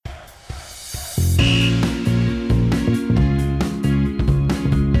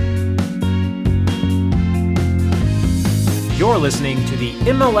You're listening to the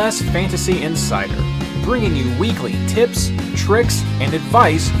MLS Fantasy Insider, bringing you weekly tips, tricks, and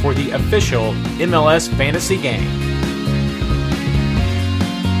advice for the official MLS fantasy game.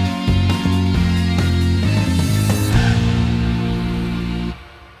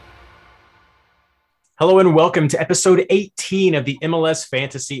 Hello and welcome to episode 18 of the MLS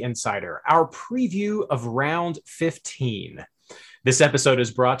Fantasy Insider, our preview of round 15. This episode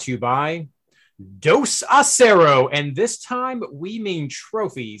is brought to you by Dos Acero, and this time we mean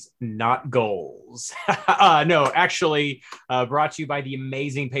trophies, not goals. Brought to you by the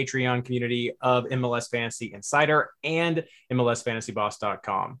amazing Patreon community of MLS Fantasy Insider and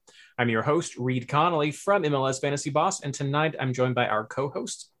MLSFantasyBoss.com. I'm your host, Reed Connolly from MLS Fantasy Boss, and tonight I'm joined by our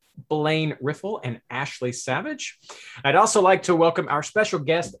co-hosts, Blaine Riffle and Ashley Savage. I'd also like to welcome our special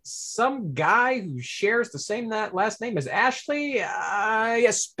guest, some guy who shares the same last name as Ashley.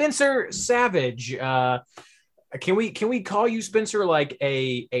 Spencer Savage. Can we call you, Spencer, like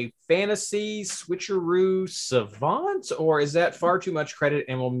a fantasy switcheroo savant, or is that far too much credit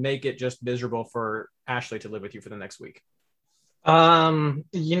and will make it just miserable for Ashley to live with you for the next week? You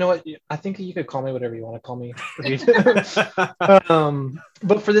know what? I think you could call me whatever you want to call me.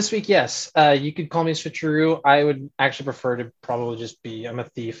 But for this week, yes, you could call me a switcheroo. I would actually prefer to probably just be, I'm a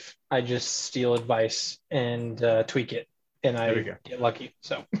thief. I just steal advice and tweak it, and I get lucky.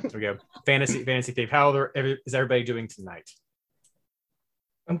 So there we go. Fantasy thief. How is everybody doing tonight?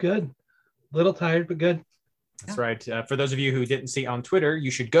 I'm good. A little tired, but good. That's right. For those of you who didn't see on Twitter,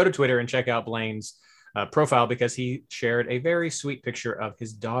 you should go to Twitter and check out Blaine's profile, because he shared a very sweet picture of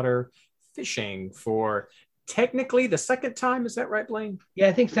his daughter fishing for technically the second time. Is that right, Blaine? Yeah,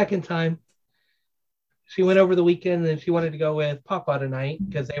 I think second time. She went over the weekend and she wanted to go with Papa tonight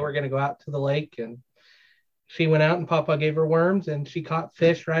because they were going to go out to the lake, and she went out and Papa gave her worms and she caught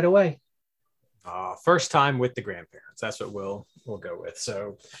fish right away. First time with the grandparents. That's what we'll go with.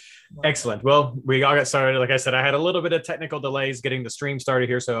 So excellent. Well, we all got started. Like I said, I had a little bit of technical delays getting the stream started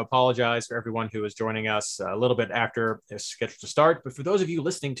here, so I apologize for everyone who is joining us a little bit after it's scheduled to start. But for those of you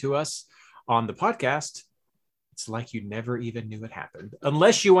listening to us on the podcast, it's like you never even knew it happened,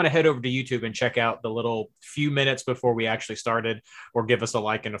 unless you want to head over to YouTube and check out the little few minutes before we actually started, or give us a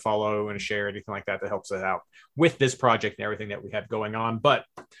like and a follow and a share, anything like that helps us out with this project and everything that we have going on. But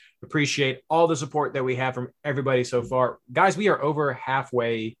appreciate all the support that we have from everybody so far. Guys, we are over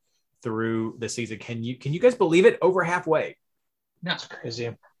halfway through the season. Can you guys believe it? Over halfway. That's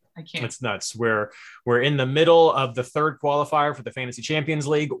crazy. I can't. It's nuts. We're in the middle of the third qualifier for the Fantasy Champions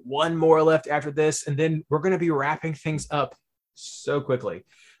League. One more left after this, and then we're going to be wrapping things up so quickly.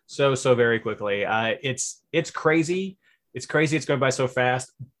 So very quickly. It's crazy. It's crazy. It's going by so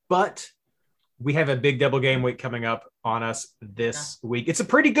fast, but we have a big double game week coming up on us this week. It's a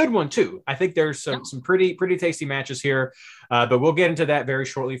pretty good one too. I think there's some pretty tasty matches here, but we'll get into that very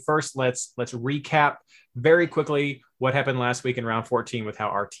shortly. First, let's recap very quickly what happened last week in round 14 with how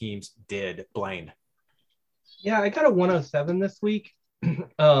our teams did. Blaine. Yeah, I got a 107 this week.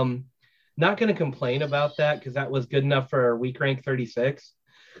 Not going to complain about that because that was good enough for week rank 36.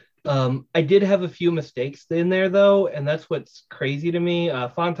 I did have a few mistakes in there, though, and that's what's crazy to me.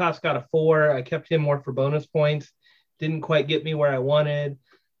 Fontas got a 4. I kept him more for bonus points. Didn't quite get me where I wanted.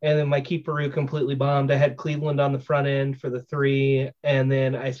 And then my keeperoo completely bombed. I had Cleveland on the front end for the 3, and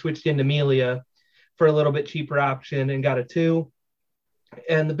then I switched into Amelia for a little bit cheaper option and got a 2.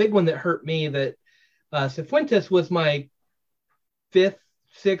 And the big one that hurt me, that Cifuentes was my 5th,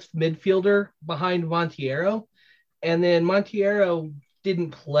 6th midfielder behind Monteiro, and then Monteiro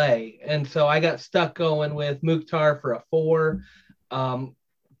didn't play, and so I got stuck going with Mukhtar for a 4.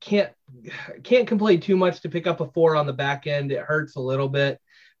 Can't complain too much to pick up a 4 on the back end. It hurts a little bit.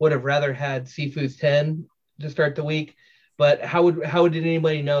 Would have rather had Sifu's 10 to start the week, but how did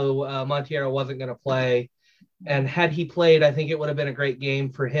anybody know Monteiro wasn't going to play? And had he played, I think it would have been a great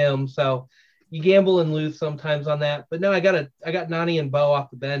game for him. So you gamble and lose sometimes on that. But no, I got Nani and Bo off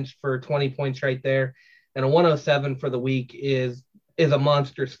the bench for 20 points right there, and a 107 for the week is a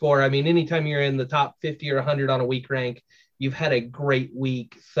monster score. I mean, anytime you're in the top 50 or 100 on a week rank, you've had a great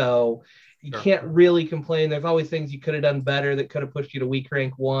week. So you can't really complain. There's always things you could have done better that could have pushed you to week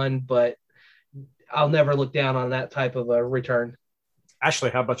rank 1, but I'll never look down on that type of a return.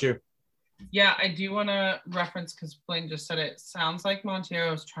 Ashley, how about you? Yeah, I do want to reference, because Blaine just said it sounds like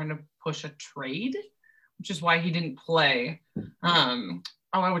Monteiro is trying to push a trade, which is why he didn't play,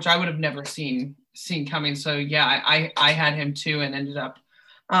 which I would have never seen coming. So yeah, I had him too, and ended up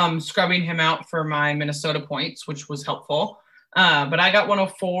scrubbing him out for my Minnesota points, which was helpful. But I got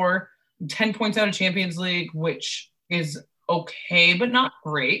 104, 10 points out of Champions League, which is okay, but not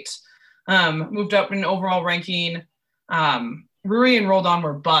great. Moved up in overall ranking Rui and Roldan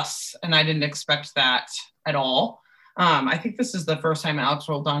were busts, and I didn't expect that at all. I think this is the first time Alex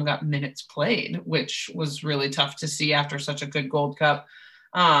Roldan got minutes played, which was really tough to see after such a good Gold Cup.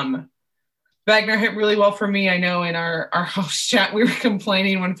 Wagner hit really well for me. I know in our host chat, we were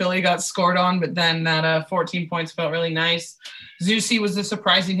complaining when Philly got scored on, but then that 14 points felt really nice. Zusi was a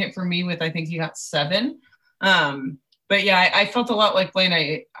surprising hit for me with, I think he got 7. But yeah, I felt a lot like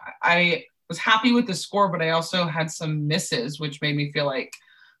Blaine. I was happy with the score, but I also had some misses, which made me feel like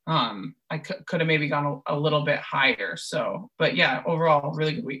I could have maybe gone a little bit higher. So, but yeah, overall,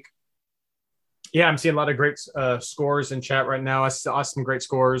 really good week. Yeah, I'm seeing a lot of great scores in chat right now. I saw some great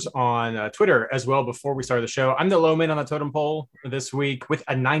scores on Twitter as well before we started the show. I'm the low man on the totem pole this week with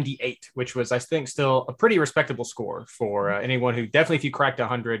a 98, which was, I think, still a pretty respectable score for anyone who definitely, if you cracked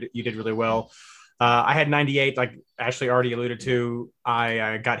 100, you did really well. I had 98, like Ashley already alluded to.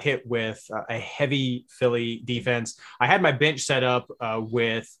 I got hit with a heavy Philly defense. I had my bench set up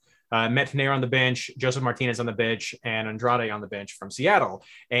with Mettener on the bench, Joseph Martinez on the bench, and Andrade on the bench from Seattle.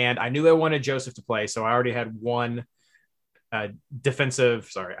 And I knew I wanted Joseph to play, so I already had one defensive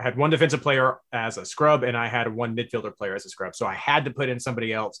player as a scrub, and I had one midfielder player as a scrub. So I had to put in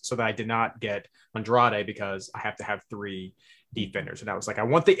somebody else so that I did not get Andrade because I have to have 3 defenders. And I was like, I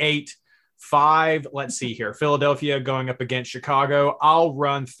want the 8. 5, let's see here. Philadelphia going up against Chicago. I'll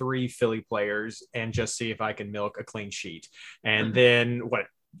run 3 Philly players and just see if I can milk a clean sheet. And then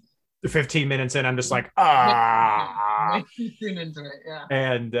 15 minutes in, I'm just like,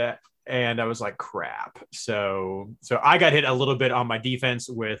 and I was like, crap. So I got hit a little bit on my defense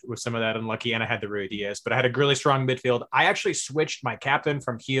with some of that unlucky, and I had the Rui Diaz, but I had a really strong midfield. I actually switched my captain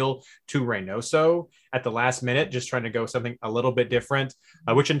from Heel to Reynoso at the last minute, just trying to go something a little bit different,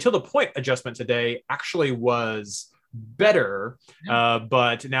 which until the point adjustment today actually was better.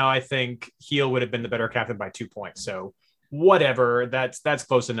 But now I think Heel would have been the better captain by 2 points. So whatever, that's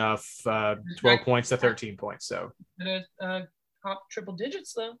close enough. 12 points to 13 points. So top triple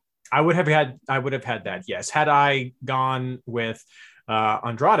digits though. I would have had that. Yes. Had I gone with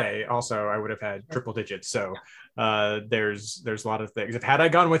Andrade also, I would have had triple digits. So there's a lot of things. Had I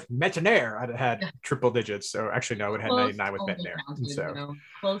gone with Mettener, I'd have had triple digits. So actually, no, I would have had 99 with Mettener.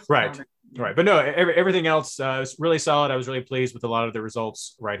 So right. But no, everything else is really solid. I was really pleased with a lot of the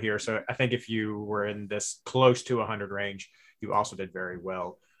results right here. So I think if you were in this close to 100 range, you also did very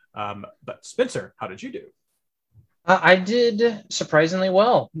well. But Spencer, how did you do? I did surprisingly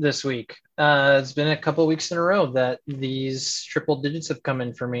well this week. It's been a couple of weeks in a row that these triple digits have come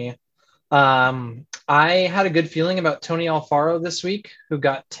in for me. I had a good feeling about Tony Alfaro this week, who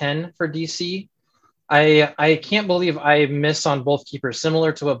got 10 for DC. I can't believe I missed on both keepers.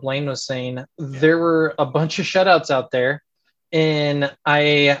 Similar to what Blaine was saying, there were a bunch of shutouts out there. And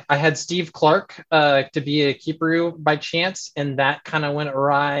I had Steve Clark to be a keeper by chance, and that kind of went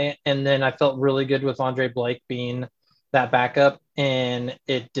awry. And then I felt really good with Andre Blake being that backup, and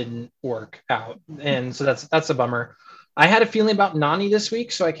it didn't work out. And so that's a bummer. I had a feeling about Nani this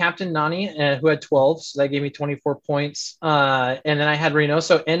week, so I captained Nani, who had 12, so that gave me 24 points. And then I had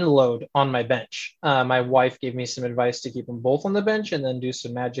Reynoso and Load on my bench. My wife gave me some advice to keep them both on the bench and then do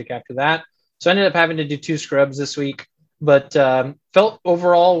some magic after that. So I ended up having to do 2 scrubs this week. But felt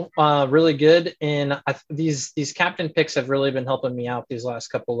overall really good. And these captain picks have really been helping me out these last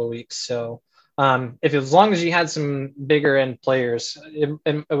couple of weeks. So as long as you had some bigger end players,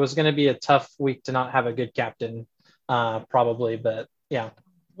 it was going to be a tough week to not have a good captain, probably. But yeah.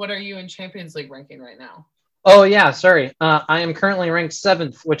 What are you in Champions League ranking right now? Oh, yeah. Sorry. I am currently ranked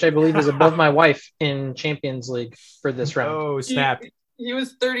 7th, which I believe is above my wife in Champions League for this round. Oh, snap. He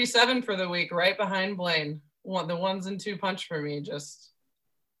was 37 for the week, right behind Blaine. The 1s and 2 punch for me. Just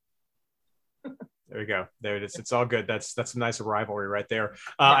there we go. There it is. It's all good. That's a nice rivalry right there.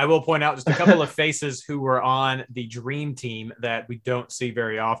 I will point out just a couple of faces who were on the dream team that we don't see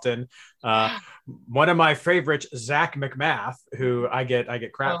very often. One of my favorites, Zach McMath, who I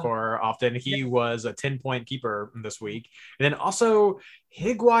get crap for often. He was a 10-point keeper this week. And then also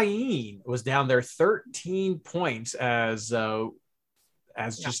Higuain was down there 13 points as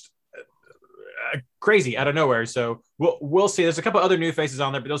just crazy out of nowhere. So we'll see. There's a couple other new faces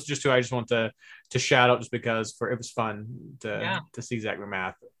on there, but those are just 2 I just want to shout out just because it was fun to see Zach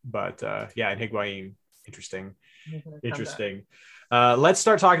McMath. But and Higuain, interesting. Let's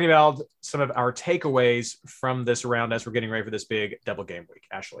start talking about some of our takeaways from this round as we're getting ready for this big double game week.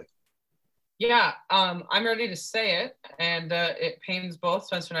 Ashley. Yeah, I'm ready to say it, and it pains both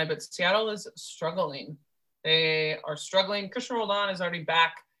Spencer and I, but Seattle is struggling. They are struggling. Christian Roldan is already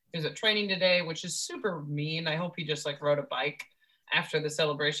back. He was at training today, which is super mean. I hope he just rode a bike after the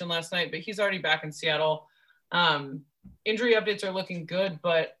celebration last night, but he's already back in Seattle. injury updates are looking good,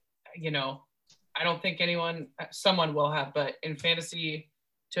 but I don't think someone will have, but in fantasy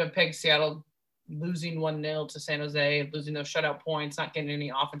to have pegged Seattle losing 1-0 to San Jose, losing those shutout points, not getting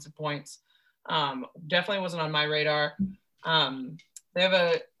any offensive points, definitely wasn't on my radar. They have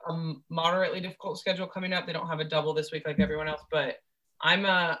a moderately difficult schedule coming up. They don't have a double this week like everyone else, but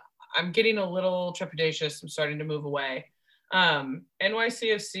I'm getting a little trepidatious. I'm starting to move away.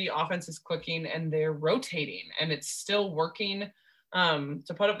 NYCFC offense is clicking and they're rotating and it's still working.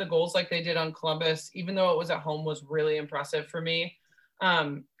 To put up the goals like they did on Columbus, even though it was at home, was really impressive for me.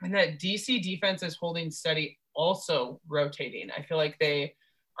 And that DC defense is holding steady, also rotating. I feel like they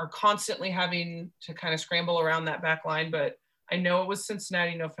are constantly having to kind of scramble around that back line, but I know it was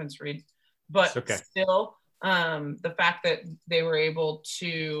Cincinnati, no offense, Reed, but still, the fact that they were able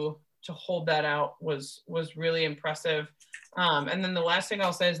to hold that out was really impressive. And then the last thing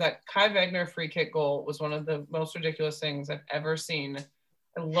I'll say is that Kai Wegner free kick goal was one of the most ridiculous things I've ever seen.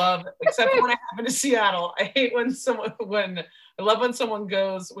 I love, except when it happened to Seattle. I hate I love when someone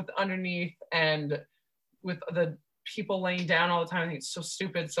goes with underneath and with the people laying down all the time. I think it's so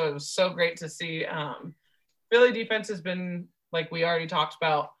stupid. So it was so great to see. Philly defense has been, like we already talked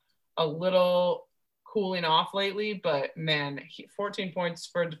about, a little cooling off lately, but man, 14 points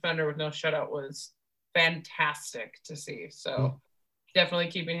for a defender with no shutout was fantastic to see. So definitely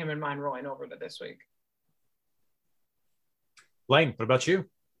keeping him in mind rolling over to this week. Blaine, what about you?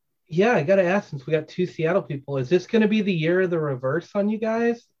 Yeah, I got to ask, since we got two Seattle people, is this going to be the year of the reverse on you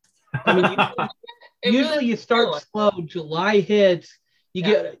guys? I mean, usually you start slow, July hits, you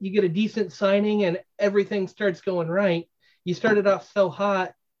get a decent signing and everything starts going right. You started off so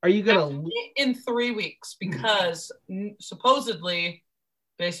hot. Are you going to in 3 weeks? Because supposedly,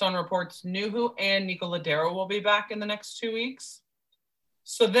 based on reports, Nuhu and Nico Ladero will be back in the next 2 weeks.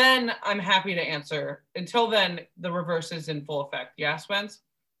 So then I'm happy to answer. Until then, the reverse is in full effect. Yeah, Spence?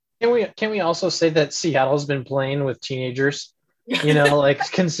 Can we also say that Seattle's been playing with teenagers?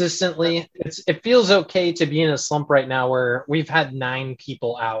 Like consistently. It feels okay to be in a slump right now where we've had 9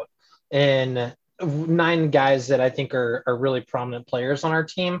 people out and 9 guys that I think are really prominent players on our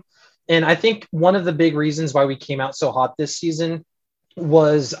team. And I think one of the big reasons why we came out so hot this season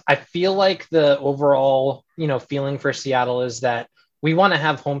was I feel like the overall, feeling for Seattle is that we want to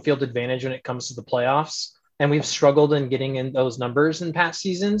have home field advantage when it comes to the playoffs. And we've struggled in getting in those numbers in past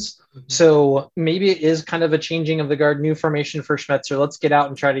seasons. Mm-hmm. So maybe it is kind of a changing of the guard, new formation for Schmetzer. Let's get out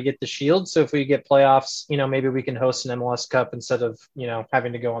and try to get the shield. So if we get playoffs, maybe we can host an MLS Cup instead of,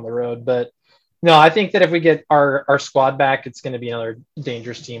 having to go on the road. But no, I think that if we get our squad back, it's going to be another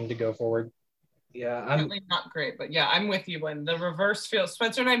dangerous team to go forward. Yeah, I'm not great, but yeah, I'm with you. When the reverse feels,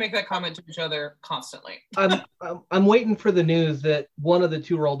 Spencer and I make that comment to each other constantly. I'm waiting for the news that one of the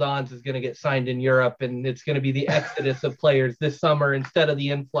 2 Roldans is going to get signed in Europe, and it's going to be the exodus of players this summer instead of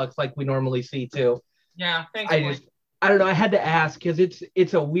the influx like we normally see too. Yeah, thanks. I don't know. I had to ask because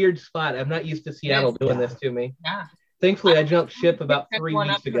it's a weird spot. I'm not used to Seattle doing this to me. Yeah. Thankfully, I jumped ship about 3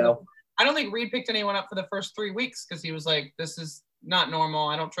 weeks ago. I don't think Reed picked anyone up for the first 3 weeks because he was like, "This is not normal.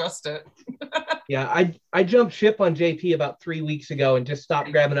 I don't trust it." Yeah, I jumped ship on JP about 3 weeks ago and just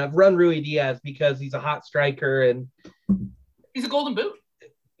stopped grabbing. I've run Rui Diaz because he's a hot striker and he's a golden boot.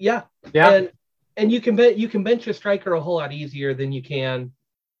 Yeah. And you can bench a striker a whole lot easier than you can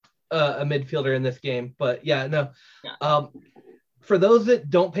a midfielder in this game. But for those that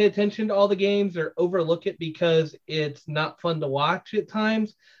don't pay attention to all the games or overlook it because it's not fun to watch at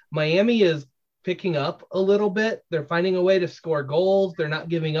times, Miami is picking up a little bit. They're finding a way to score goals. They're not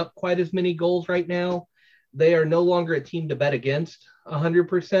giving up quite as many goals right now. They are no longer a team to bet against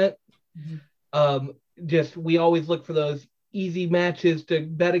 100%. Mm-hmm. We always look for those easy matches to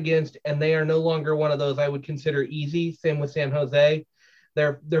bet against, and they are no longer one of those I would consider easy. Same with San Jose.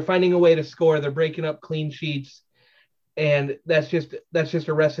 They're finding a way to score. They're breaking up clean sheets, and that's just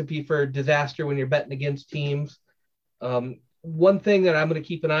a recipe for disaster when you're betting against teams. One thing that I'm going to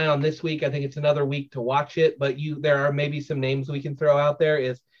keep an eye on this week, I think it's another week to watch it, but there are maybe some names we can throw out there,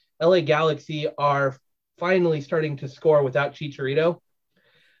 is LA Galaxy are finally starting to score without Chicharito.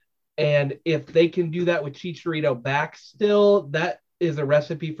 And if they can do that with Chicharito back still, that is a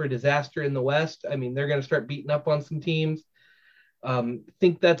recipe for disaster in the West. I mean, they're going to start beating up on some teams.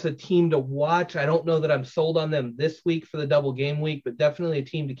 Think that's a team to watch. I don't know that I'm sold on them this week for the double game week, but definitely a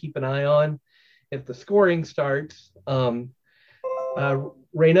team to keep an eye on if the scoring starts.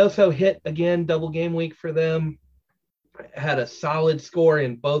 Reynoso hit again, double game week for them. Had a solid score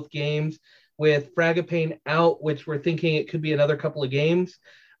in both games. With Fragapane out, which we're thinking it could be another couple of games.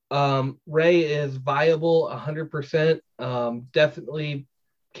 Ray is viable 100%. Definitely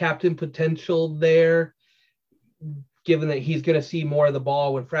captain potential there. given that he's going to see more of the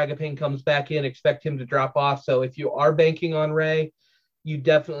ball when Fragapane comes back in, expect him to drop off. So if you are banking on Ray, you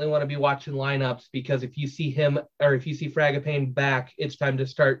definitely want to be watching lineups, because if you see him or if you see Fragapane back, it's time to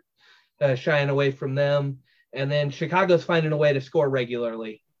start shying away from them. And then Chicago's finding a way to score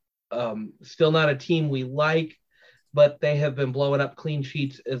regularly. Still not a team we like, but they have been blowing up clean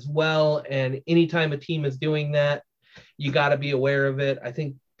sheets as well. And anytime a team is doing that, you got to be aware of it. I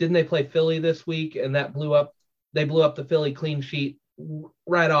think, didn't they play Philly this week? And that they blew up the Philly clean sheet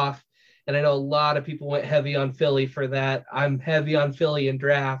right off. And I know a lot of people went heavy on Philly for that. I'm heavy on Philly in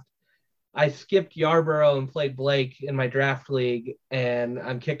draft. I skipped Yarborough and played Blake in my draft league, and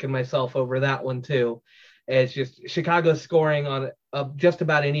I'm kicking myself over that one too. It's just Chicago's scoring on just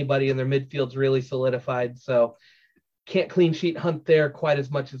about anybody, and their midfield's really solidified. So can't clean sheet hunt there quite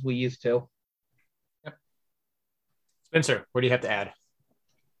as much as we used to. Yep. Spencer, what do you have to add?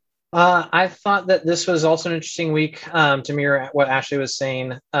 I thought that this was also an interesting week. To mirror what Ashley was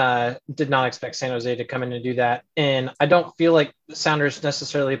saying, did not expect San Jose to come in and do that. And I don't feel like the Sounders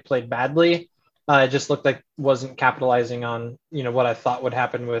necessarily played badly. It just looked like wasn't capitalizing on, what I thought would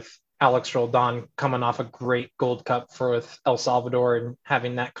happen with Alex Roldan coming off a great Gold Cup with El Salvador and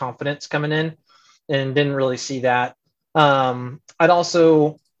having that confidence coming in, and didn't really see that. I'd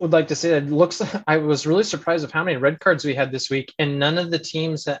also would like to say that I was really surprised of how many red cards we had this week, and none of the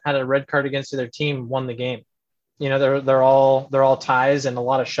teams that had a red card against their team won the game. They're all ties and a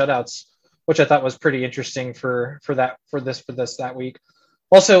lot of shutouts, which I thought was pretty interesting for that week.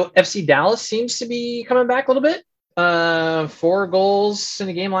 Also, FC Dallas seems to be coming back a little bit. 4 goals in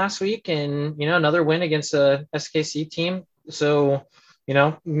a game last week, and another win against a SKC team. So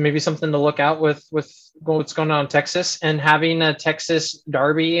maybe something to look out with what's going on in Texas, and having a Texas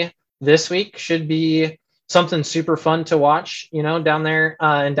derby this week should be something super fun to watch, down there.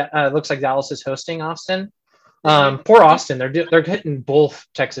 And it looks like Dallas is hosting Austin. Poor Austin. They're hitting both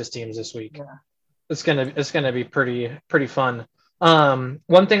Texas teams this week. Yeah. It's going to be pretty fun.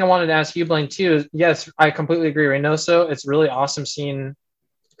 One thing I wanted to ask you, Blaine, too, is yes, I completely agree. Reynoso, it's really awesome seeing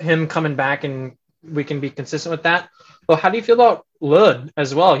him coming back, and we can be consistent with that. Well, how do you feel about Lod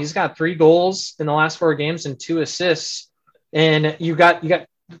as well? He's got 3 goals in the last 4 games and 2 assists, and you got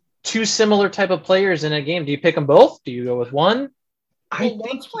 2 similar type of players in a game. Do you pick them both? Do you go with one? I think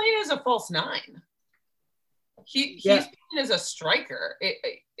he's playing as a false 9. He's playing as a striker.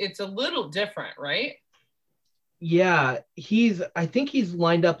 It's a little different, right? Yeah, I think he's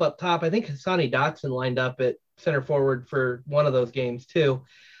lined up top. I think Hassani Dotson lined up at center forward for one of those games too.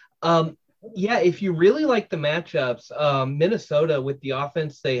 Yeah, if you really like the matchups, Minnesota with the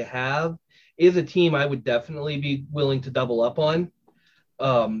offense they have is a team I would definitely be willing to double up on.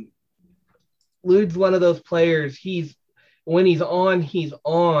 Lud's one of those players. When he's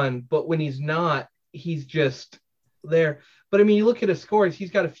on, but when he's not, he's just there. But I mean, you look at his scores, he's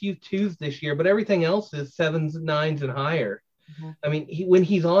got a few 2s this year, but everything else is 7s, 9s, and higher. Mm-hmm. I mean, when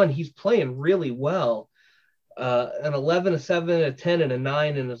he's on, he's playing really well. An 11, a 7, a 10, and a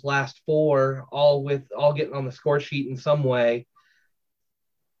 9 in his last 4, all getting on the score sheet in some way.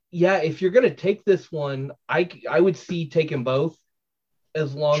 Yeah, if you're going to take this one, I would see taking both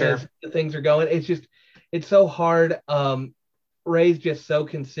as long as the things are going. It's so hard. Ray's just so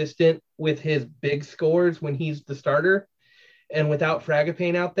consistent with his big scores when he's the starter, and without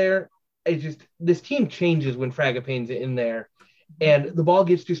Fragapane out there, this team changes when Fragapane's in there, and the ball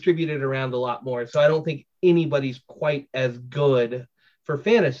gets distributed around a lot more. So I don't think anybody's quite as good for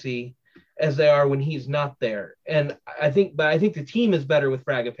fantasy as they are when he's not there. And I think the team is better with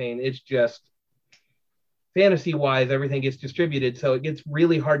Fragapane. It's just fantasy wise, everything gets distributed. So it gets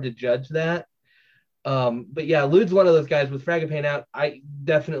really hard to judge that. But yeah, Lud's one of those guys with Fragapane out. I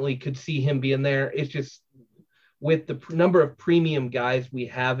definitely could see him being there. It's just with the number of premium guys we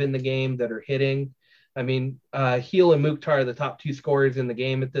have in the game that are hitting. I mean, Heel and Mukhtar are the top 2 scorers in the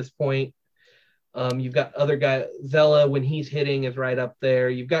game at this point. You've got other guys, Zella, when he's hitting, is right up there.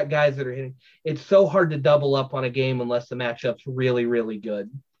 You've got guys that are hitting. It's so hard to double up on a game unless the matchup's really, really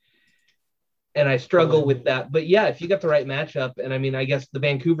good. And I struggle with that. But yeah, if you got the right matchup, and I mean, I guess the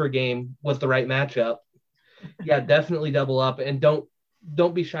Vancouver game was the right matchup. Yeah, definitely double up, and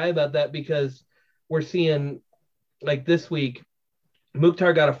don't be shy about that, because we're seeing, like this week,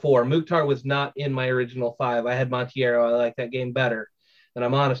 Mukhtar got a 4. Mukhtar was not in my original 5. I had Montiero. I like that game better, and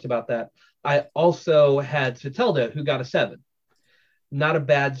I'm honest about that. I also had Satelda, who got a 7. Not a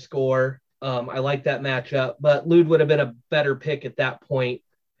bad score. I like that matchup, but Lud would have been a better pick at that point.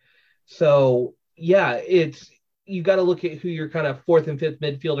 So yeah, you got to look at who your kind of 4th and 5th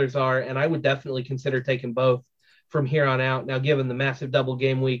midfielders are, and I would definitely consider taking both from here on out. Now, given the massive double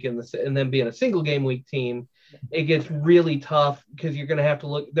game week and then being a single game week team, it gets really tough because you're going to have to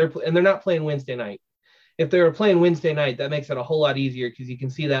look. They're not playing Wednesday night. If they were playing Wednesday night, that makes it a whole lot easier because you can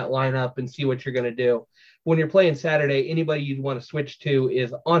see that lineup and see what you're going to do. When you're playing Saturday, anybody you'd want to switch to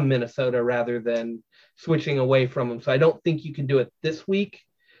is on Minnesota rather than switching away from them. So I don't think you can do it this week,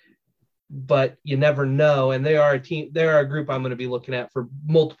 but you never know. And they are a team. They're a group I'm going to be looking at for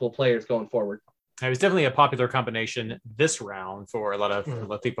multiple players going forward. It was definitely a popular combination this round for a lot of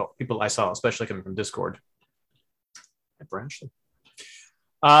people I saw, especially coming from Discord.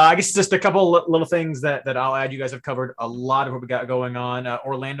 I guess just a couple little things that I'll add. You guys have covered a lot of what we got going on.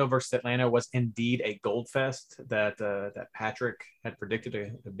 Orlando versus Atlanta was indeed a gold fest that Patrick had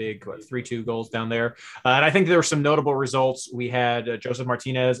predicted, a big 3-2 goals down there. And I think there were some notable results. We had Joseph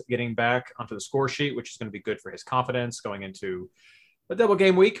Martinez getting back onto the score sheet, which is going to be good for his confidence going into a double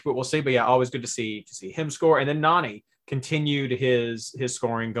game week, but we'll see. But yeah, always good to see him score. And then Nani continued his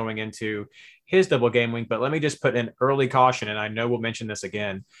scoring going into his double game week. But let me just put an early caution, and I know we'll mention this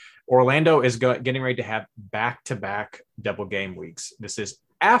again. Orlando is getting ready to have back-to-back double game weeks. This is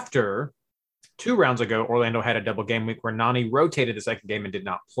after 2 rounds ago, Orlando had a double game week where Nani rotated the second game and did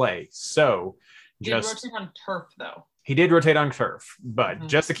not play. So he did rotate on turf, though. He did rotate on turf, but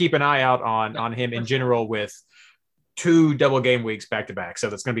just to keep an eye out on him in general with 2 double game weeks back to back. So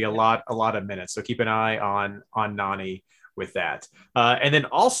that's going to be a lot of minutes. So keep an eye on Nani with that. And then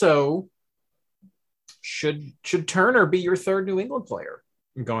also should Turner be your third New England player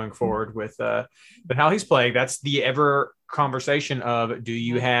going forward with how he's playing? That's the ever conversation of, do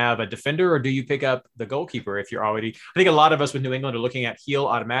you have a defender or do you pick up the goalkeeper? If you're already, I think a lot of us with New England are looking at Heel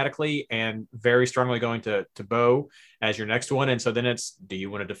automatically and very strongly going to Bo as your next one. And so then it's, do you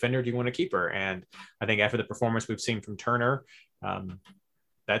want a defender? Do you want a keeper? And I think after the performance we've seen from Turner,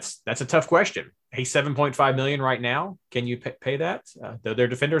 that's a tough question. He's $7.5 million right now. Can you pay that? Though their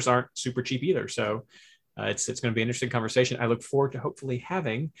defenders aren't super cheap either. So it's going to be an interesting conversation. I look forward to hopefully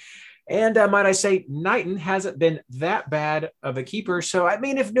having. And might I say, Knighton hasn't been that bad of a keeper. So, I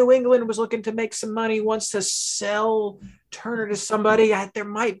mean, if New England was looking to make some money, wants to sell Turner to somebody, there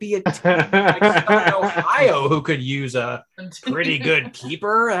might be a team like Ohio who could use a pretty good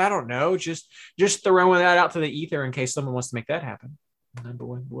keeper. I don't know. Just throwing that out to the ether in case someone wants to make that happen. But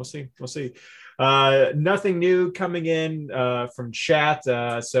we'll see. Nothing new coming in from chat.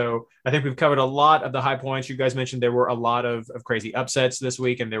 So I think we've covered a lot of the high points. You guys mentioned there were a lot of crazy upsets this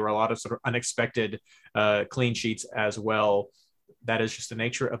week, and there were a lot of sort of unexpected clean sheets as well. That is just the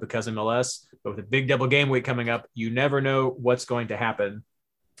nature of the Cousin MLS. But with a big double game week coming up, you never know what's going to happen.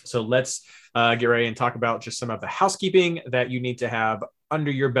 So let's get ready and talk about just some of the housekeeping that you need to have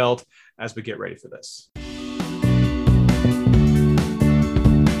under your belt as we get ready for this.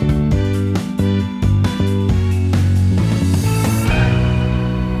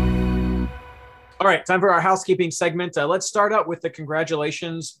 All right, time for our housekeeping segment. Let's start out with the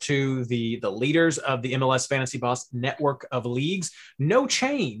congratulations to the leaders of the MLS Fantasy Boss network of leagues. No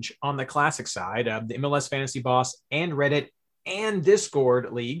change on the classic side. The MLS Fantasy Boss and Reddit and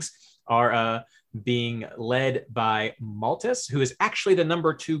Discord leagues are being led by Maltis, who is actually the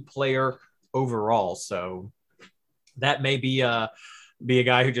number 2 player overall. So that may be a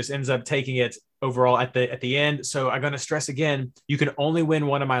guy who just ends up taking it overall at the end. So I'm going to stress again, you can only win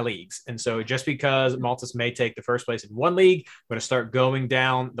one of my leagues. And so just because Maltis may take the first place in one league, I'm going to start going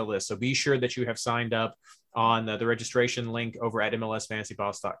down the list. So be sure that you have signed up on the registration link over at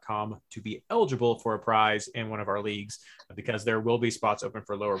mlsfantasyboss.com to be eligible for a prize in one of our leagues, because there will be spots open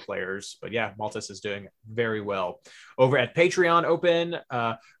for lower players. But yeah, Maltis is doing very well. Over at Patreon Open,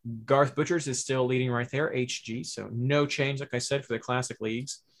 Garth Butchers is still leading right there, HG. So no change, like I said, for the classic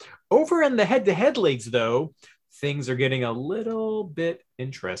leagues. Over in the head-to-head leagues, though, things are getting a little bit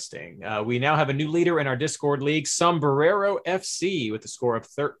interesting. We now have a new leader in our Discord league, Sombrero FC, with a score of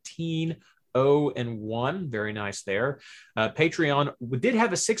 13-0-1. Very nice there. Patreon did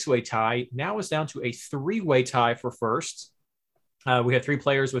have a 6-way tie. Now is down to a 3-way tie for first. We have 3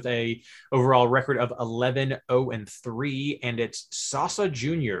 players with a overall record of 11-0-3, and it's Sasa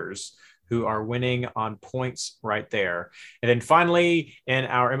Juniors who are winning on points right there. And then finally, in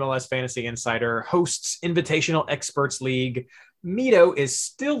our MLS Fantasy Insider Hosts Invitational Experts League, Mito is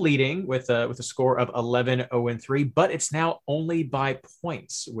still leading with a score of 11-0-3, but it's now only by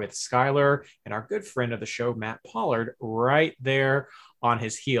points, with Skylar and our good friend of the show, Matt Pollard, right there on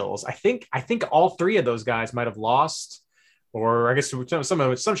his heels. I think all 3 of those guys might have lost, or I guess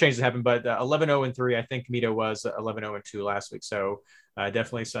some changes happened, but 11-0-3, I think Mito was 11-0-2 last week. So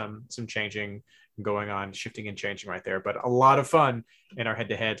definitely some changing going on, shifting and changing right there. But a lot of fun in our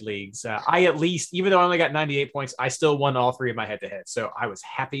head-to-head leagues. I at least, even though I only got 98 points, I still won all 3 of my head-to-head. So I was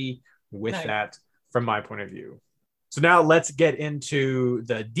happy with that from my point of view. So now let's get into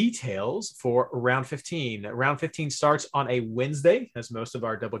the details for round 15. Round 15 starts on a Wednesday, as most of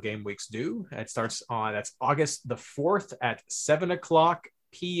our double game weeks do. It starts on, that's August the 4th at 7 o'clock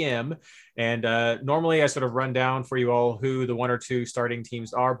p.m. And normally I sort of run down for you all who the 1 or 2 starting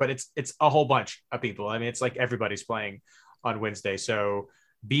teams are, but it's a whole bunch of people. I mean, it's like everybody's playing on Wednesday. So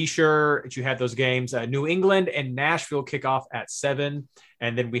be sure that you have those games. New England and Nashville kick off at 7.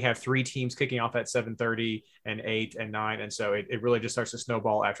 And then we have 3 teams kicking off at 7:30 and 8 and 9. And so it really just starts to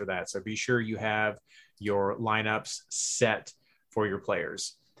snowball after that. So be sure you have your lineups set for your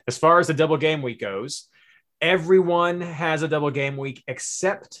players. As far as the double game week goes, everyone has a double game week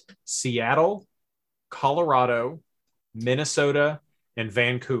except Seattle, Colorado, Minnesota, and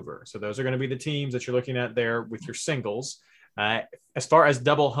Vancouver. So those are going to be the teams that you're looking at there with your singles. As far as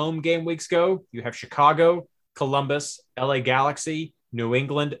double home game weeks go, you have Chicago, Columbus, LA Galaxy, New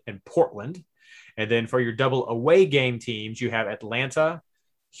England, and Portland. And then for your double away game teams, you have Atlanta,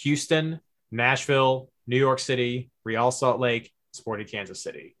 Houston, Nashville, New York City, Real Salt Lake, Sporting Kansas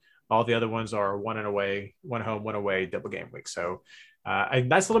City. All the other ones are 1 and away, 1 home, 1 away, double game week. So a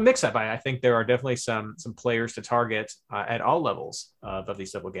nice little mix up. I think there are definitely some players to target at all levels of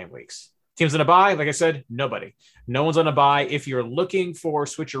these double game weeks. Teams on a bye, like I said, nobody. No one's on a bye. If you're looking for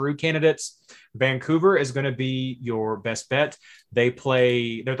switcheroo candidates, Vancouver is going to be your best bet. They're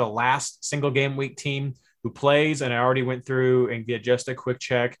the last single game week team who plays, and I already went through and did just a quick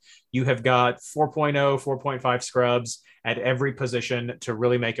check. You have got 4.0, 4.5 scrubs at every position to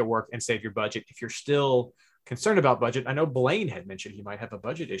really make it work and save your budget. If you're still concerned about budget, I know Blaine had mentioned he might have a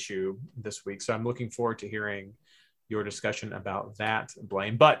budget issue this week, so I'm looking forward to hearing your discussion about that,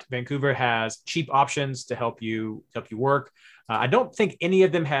 Blaine. But Vancouver has cheap options to help you work. I don't think any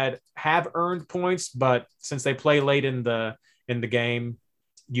of them have earned points, but since they play late in the game,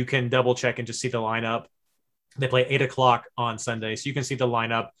 you can double check and just see the lineup. They play 8 o'clock on Sunday, so you can see the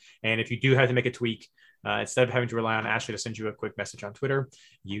lineup. And if you do have to make a tweak, instead of having to rely on Ashley to send you a quick message on Twitter,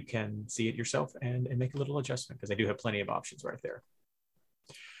 you can see it yourself and make a little adjustment because they do have plenty of options right there.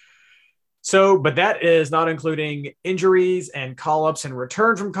 So, but that is not including injuries and call-ups and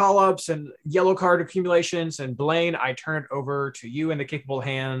return from call-ups and yellow card accumulations. And Blaine, I turn it over to you in the capable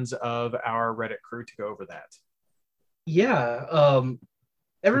hands of our Reddit crew to go over that. Yeah.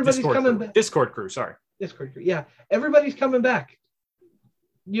 Everybody's coming back. Discord crew. Yeah. Everybody's coming back.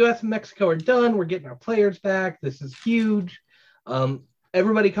 U.S. and Mexico are done. We're getting our players back. This is huge.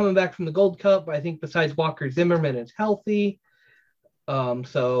 Everybody coming back from the Gold Cup, I think besides Walker Zimmerman, is healthy.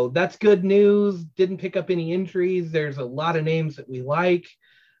 So that's good news. Didn't pick up any injuries. There's a lot of names that we like.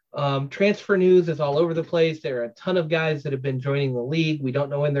 Transfer news is all over the place. There are a ton of guys that have been joining the league. We don't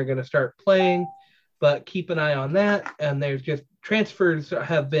know when they're going to start playing, but keep an eye on that. And there's just transfers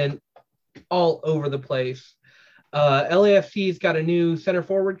have been all over the place. LAFC's got a new center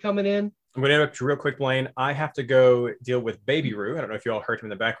forward coming in. I'm going to interrupt you real quick, Blaine. I have to go deal with Baby Roo. I don't know if you all heard him in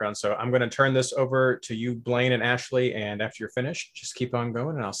the background. So I'm going to turn this over to you, Blaine and Ashley. And after you're finished, just keep on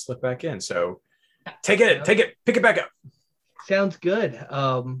going and I'll slip back in. So pick it back up. Sounds good.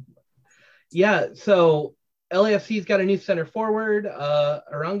 Yeah. So LAFC's got a new center forward,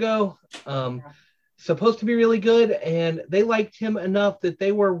 Arango, supposed to be really good. And they liked him enough that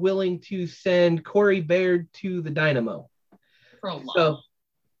they were willing to send Corey Baird to the Dynamo. For a lot. So,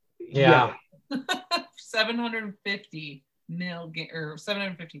 Yeah. 750 mil or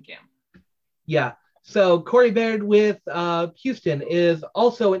 750 cam. Yeah. So Corey Baird with Houston is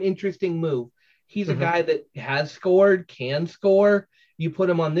also an interesting move. He's a guy that has scored, can score. You put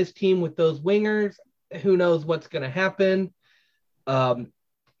him on this team with those wingers, who knows what's going to happen.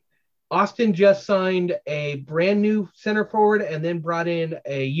 Austin just signed a brand new center forward and then brought in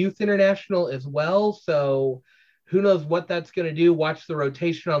a youth international as well. So who knows what that's going to do. Watch the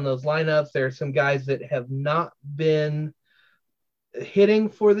rotation on those lineups. There are some guys that have not been hitting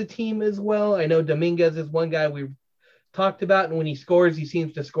for the team as well. I know Dominguez is one guy we've talked about, and when he scores, he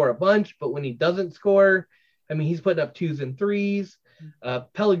seems to score a bunch, but when he doesn't score, I mean, he's putting up 2s and 3s.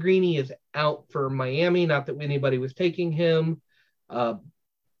 Pellegrini is out for Miami, not that anybody was taking him.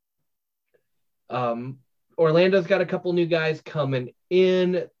 Orlando's got a couple new guys coming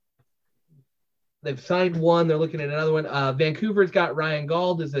in. They've signed one. They're looking at another one. Vancouver's got Ryan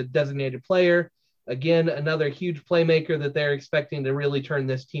Gauld as a designated player. Again, another huge playmaker that they're expecting to really turn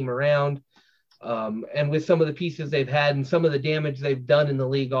this team around. And with some of the pieces they've had and some of the damage they've done in the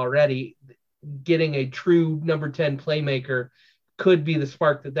league already, getting a true number 10 playmaker could be the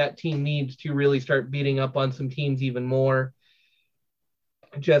spark that team needs to really start beating up on some teams even more.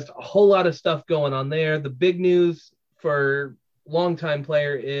 Just a whole lot of stuff going on there. The big news for longtime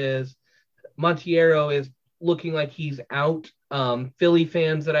player is Monteiro is looking like he's out. Philly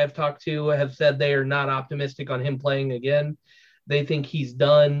fans that I've talked to have said they are not optimistic on him playing again. They think he's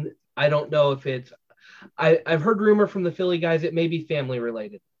done. I don't know if it's I've heard rumor from the Philly guys it may be family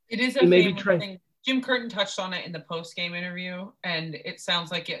related. It is a family thing. Jim Curtin touched on it in the post-game interview, and it sounds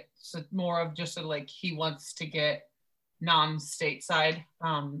like it's more of just like he wants to get non-stateside,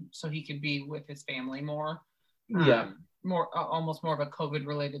 so he could be with his family more. More almost more of a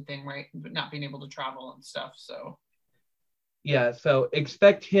COVID-related thing, right? But not being able to travel and stuff. So yeah, so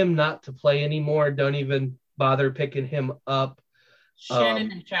expect him not to play anymore. Don't even bother picking him up.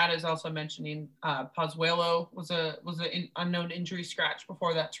 Shannon and Chad is also mentioning Pozuelo was an unknown injury scratch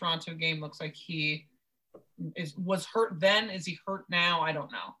before that Toronto game. Looks like he was hurt then. Is he hurt now? I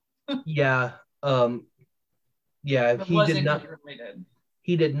don't know. Yeah.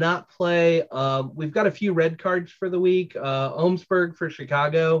 He did not play. We've got a few red cards for the week. Ohmsberg for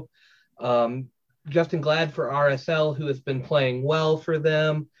Chicago. Justin Glad for RSL, who has been playing well for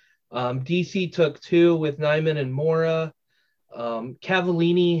them. DC took 2 with Nyman and Mora.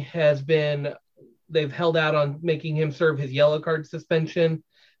 Cavallini they've held out on making him serve his yellow card suspension,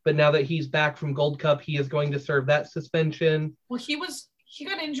 but now that he's back from Gold Cup, he is going to serve that suspension. Well, he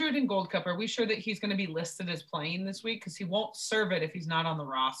got injured in Gold Cup. Are we sure that he's going to be listed as playing this week? Because he won't serve it if he's not on the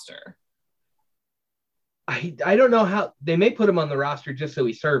roster. I don't know how they may put him on the roster just so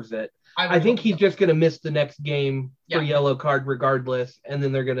he serves it. I think he's just going to miss the next game for yellow card regardless, and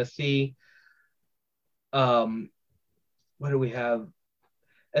then they're going to see. What do we have?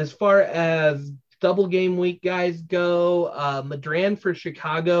 As far as double game week guys go, Madran for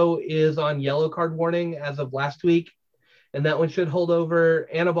Chicago is on yellow card warning as of last week, and that one should hold over.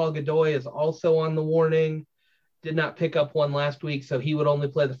 Anibal Godoy is also on the warning. Did not pick up one last week, so he would only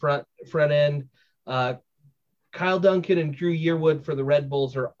play the front end. Kyle Duncan and Drew Yearwood for the Red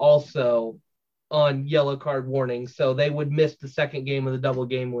Bulls are also on yellow card warning, so they would miss the second game of the double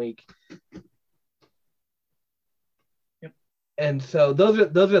game week. And so those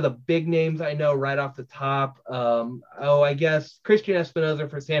are the big names I know right off the top. I guess Christian Espinoza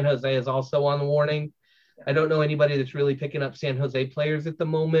for San Jose is also on the warning. I don't know anybody that's really picking up San Jose players at the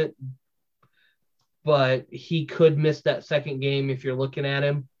moment, but he could miss that second game if you're looking at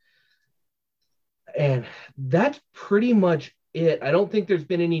him. And that's pretty much it. I don't think there's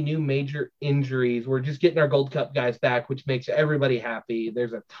been any new major injuries. We're just getting our Gold Cup guys back, which makes everybody happy.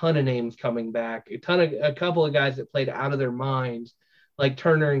 There's a ton of names coming back, a couple of guys that played out of their minds, like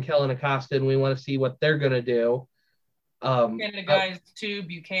Turner and Kellen Acosta, and we want to see what they're going to do. Canada guys too,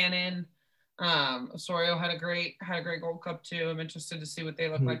 Buchanan, Osorio had a great Gold Cup too. I'm interested to see what they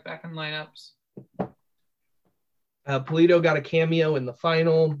look like back in lineups. Polito got a cameo in the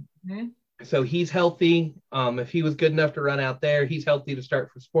final. Mm-hmm. So he's healthy. If he was good enough to run out there, he's healthy to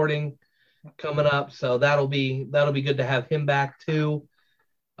start for Sporting coming up. So that'll be good to have him back too.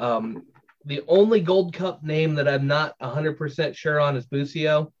 The only Gold Cup name that I'm not 100% sure on is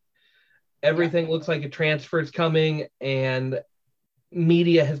Busio. Everything looks like a transfer is coming, and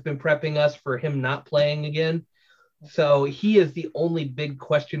media has been prepping us for him not playing again. So he is the only big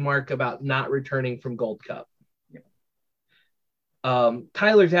question mark about not returning from Gold Cup.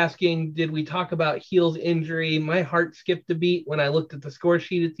 Tyler's asking, did we talk about Heel's injury? My heart skipped a beat when I looked at the score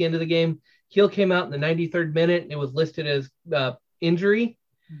sheet at the end of the game. Heel came out in the 93rd minute and it was listed as injury.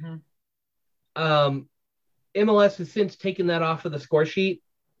 MLS has since taken that off of the score sheet.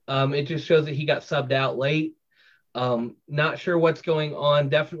 It just shows that he got subbed out late. Not sure what's going on.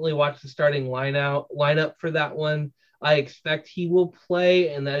 Definitely watch the starting lineup for that one. I expect he will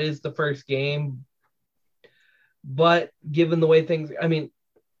play, and that is the first game. But given the way things,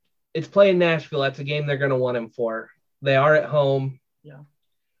 it's playing Nashville. That's a game they're going to want him for. They are at home. Yeah.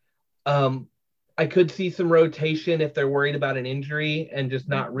 I could see some rotation if they're worried about an injury and just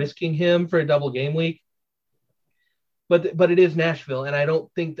not risking him for a double game week. But it is Nashville, and I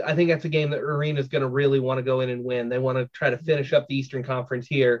think that's a game that Arena is going to really want to go in and win. They want to try to finish up the Eastern Conference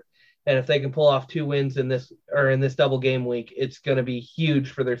here, and if they can pull off 2 wins in this double game week, it's going to be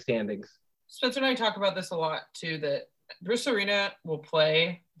huge for their standings. Spencer and I talk about this a lot too, that Bruce Arena will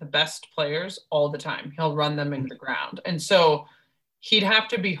play the best players all the time. He'll run them into the ground. And so he'd have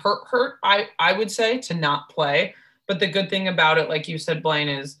to be hurt, I would say, to not play. But the good thing about it, like you said, Blaine,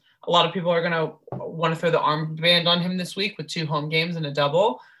 is a lot of people are going to want to throw the armband on him this week with 2 home games and a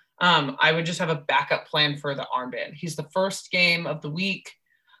double. I would just have a backup plan for the armband. He's the first game of the week.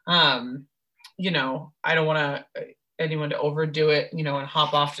 I don't want to – anyone to overdo it, and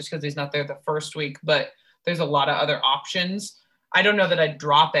hop off just because he's not there the first week. But there's a lot of other options. I don't know that I'd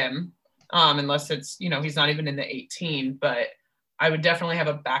drop him unless it's, he's not even in the 18, but I would definitely have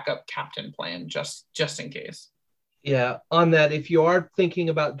a backup captain plan just in case. Yeah, on that, if you are thinking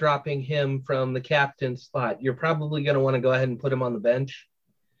about dropping him from the captain spot, you're probably going to want to go ahead and put him on the bench.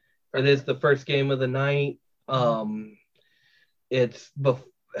 It is the first game of the night.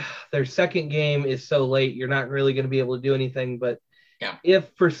 Their second game is so late, you're not really going to be able to do anything. But if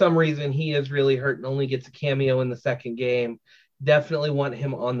for some reason he is really hurt and only gets a cameo in the second game, definitely want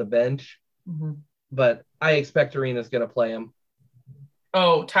him on the bench. Mm-hmm. But I expect Arena's going to play him.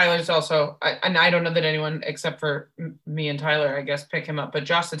 Oh, Tyler's also, and I don't know that anyone except for me and Tyler, I guess, pick him up. But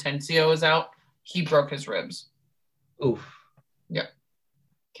Josh Atencio is out. He broke his ribs. Oof. Yep.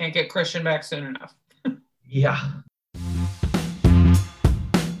 Can't get Christian back soon enough. Yeah.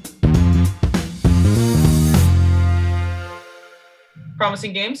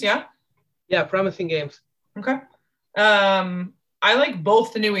 Promising games, yeah? Yeah, promising games. Okay. I like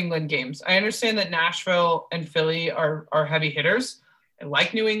both the New England games. I understand that Nashville and Philly are heavy hitters. I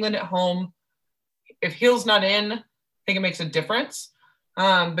like New England at home. If Hill's not in, I think it makes a difference.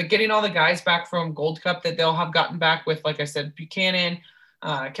 But getting all the guys back from Gold Cup that they'll have gotten back with, like I said, Buchanan,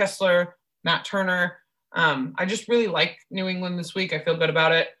 Kessler, Matt Turner. I just really like New England this week. I feel good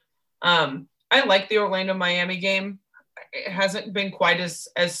about it. I like the Orlando-Miami game. It hasn't been quite as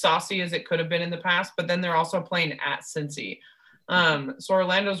saucy as it could have been in the past, but then they're also playing at Cincy. So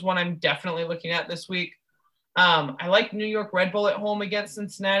Orlando's one I'm definitely looking at this week. I like New York Red Bull at home against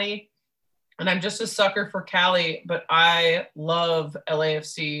Cincinnati, and I'm just a sucker for Cali, but I love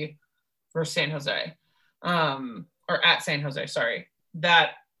LAFC versus San Jose, or at San Jose, sorry.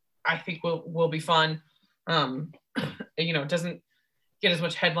 That I think will be fun. It doesn't get as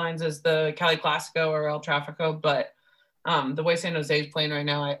much headlines as the Cali Clasico or El Tráfico, but the way San Jose is playing right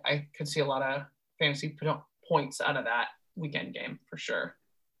now, I could see a lot of fantasy points out of that weekend game for sure.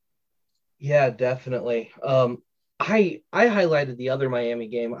 Yeah, definitely. I highlighted the other Miami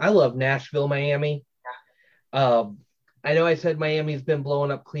game. I love Nashville, Miami. Yeah. I know I said Miami's been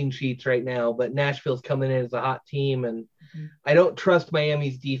blowing up clean sheets right now, but Nashville's coming in as a hot team, and I don't trust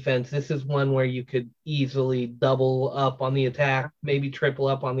Miami's defense. This is one where you could easily double up on the attack, maybe triple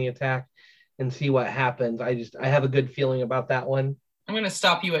up on the attack, and see what happens. I have a good feeling about that one. I'm going to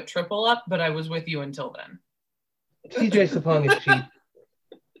stop you at triple up, but I was with you until then. CJ Sapong is cheap.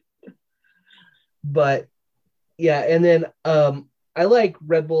 But yeah, and then I like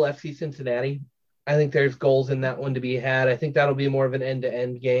Red Bull FC Cincinnati. I think there's goals in that one to be had. I think that'll be more of an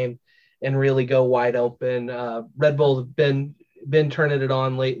end-to-end game and really go wide open. Red Bull's been turning it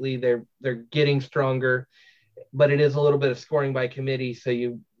on lately. They're getting stronger, but it is a little bit of scoring by committee, so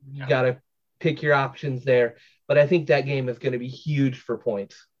you got to pick your options there. But I think that game is going to be huge for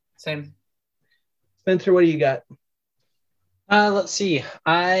points. Same. Spencer, what do you got? Let's see.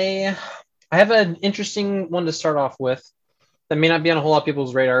 I have an interesting one to start off with that may not be on a whole lot of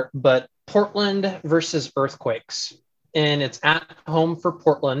people's radar, but Portland versus Earthquakes. And it's at home for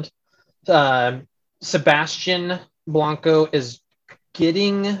Portland. Sebastian Blanco is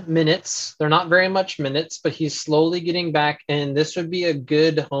getting minutes. They're not very much minutes, but he's slowly getting back. And this would be a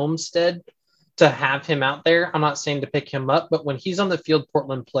good homestead to have him out there. I'm not saying to pick him up, but when he's on the field,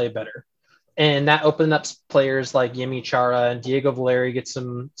 Portland play better. And that opened up players like Yemi Chara and Diego Valeri, get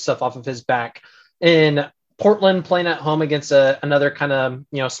some stuff off of his back. And Portland playing at home against another kind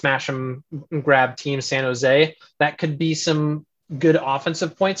of, smash and grab team, San Jose, that could be some good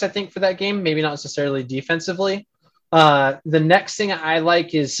offensive points, I think, for that game. Maybe not necessarily defensively. The next thing I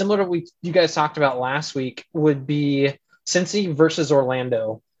like is similar to what you guys talked about last week, would be Cincy versus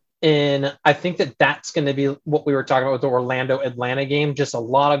Orlando. And I think that's going to be what we were talking about with the Orlando-Atlanta game. Just a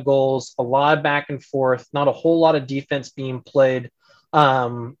lot of goals, a lot of back and forth, not a whole lot of defense being played.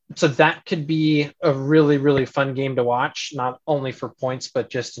 So that could be a really, really fun game to watch, not only for points, but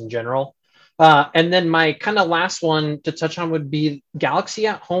just in general. And then my kind of last one to touch on would be Galaxy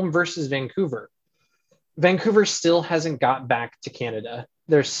at home versus Vancouver. Vancouver still hasn't got back to Canada.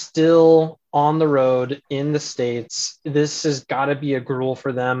 They're still on the road in the States. This has got to be a gruel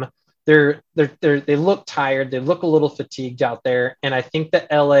for them. They look tired. They look a little fatigued out there. And I think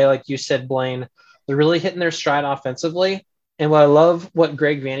that LA, like you said, Blaine, they're really hitting their stride offensively. And what I love what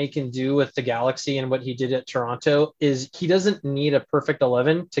Greg Vanney can do with the Galaxy and what he did at Toronto is he doesn't need a perfect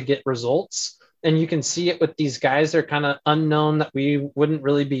 11 to get results. And you can see it with these guys. They're kind of unknown that we wouldn't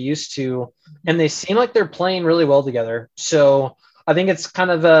really be used to. And they seem like they're playing really well together. So I think it's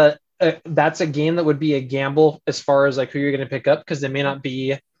kind of that's a game that would be a gamble as far as like who you're going to pick up, because they may not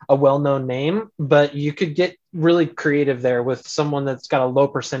be a well-known name, but you could get really creative there with someone that's got a low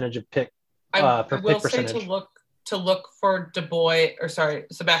percentage of pick. I Per will pick say percentage. to look for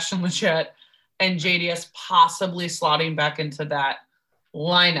Sebastian Lletget and JDS possibly slotting back into that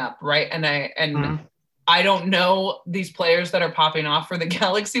lineup, right? And I don't know these players that are popping off for the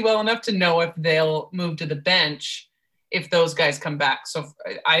Galaxy well enough to know if they'll move to the bench if those guys come back. So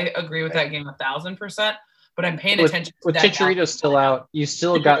I agree with that game 1,000%. But I'm paying attention to with that. Chicharito still out. You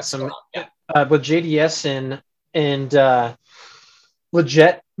still got some with JDS and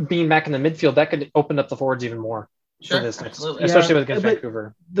Lletget being back in the midfield. That could open up the forwards even more. Sure, for this absolutely. especially against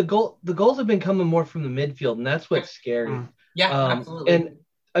Vancouver. The goals have been coming more from the midfield, and that's what's scary. Yeah, absolutely. And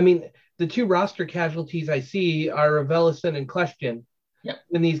I mean, the two roster casualties I see are Raveloson and Kleshkin. Yep.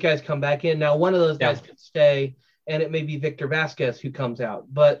 When these guys come back in, now one of those guys could stay, and it may be Victor Vasquez who comes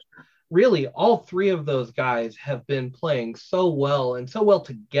out. But really, all three of those guys have been playing so well and so well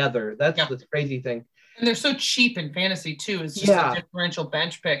together. That's the crazy thing. And they're so cheap in fantasy too. It's just a differential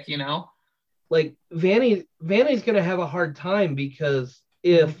bench pick, you know. Like Vanny's going to have a hard time because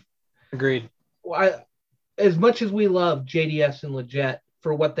if agreed, as much as we love JDS and Lletget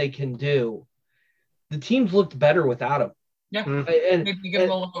for what they can do, the teams looked better without him. Yeah, and maybe give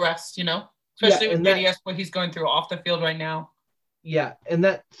him a little rest, you know, especially with JDS, what he's going through off the field right now. Yeah, and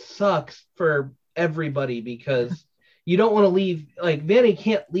that sucks for everybody because you don't want to leave. Like Vanny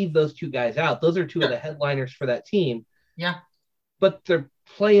can't leave those two guys out. Those are two of the headliners for that team. Yeah, but they're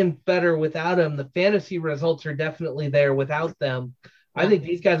playing better without him. The fantasy results are definitely there without them. I think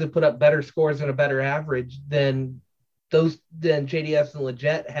these guys have put up better scores and a better average than JDS and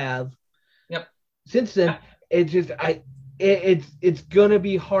Lletget have. Yep. Since then, it's gonna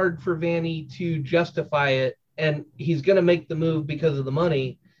be hard for Vanny to justify it, and he's gonna make the move because of the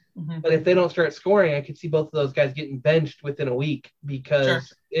money. Mm-hmm. But if they don't start scoring, I could see both of those guys getting benched within a week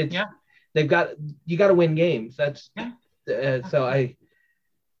because you got to win games. That's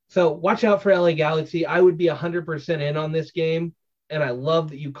So watch out for LA Galaxy. I would be 100% in on this game, and I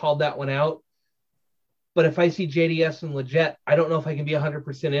love that you called that one out. But if I see JDS and Lletget, I don't know if I can be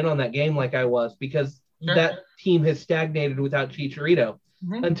 100% in on that game like I was because that team has stagnated without Chicharito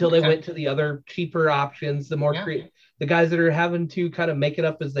until they went to the other cheaper options, the more the guys that are having to kind of make it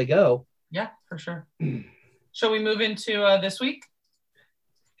up as they go. Yeah, for sure. Shall we move into this week?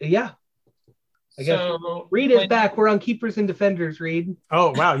 Yeah. I guess Reed is back. We're on keepers and defenders, Reed.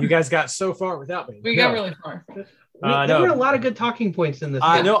 Oh, wow. You guys got so far without me. We got really far. There were a lot of good talking points in this.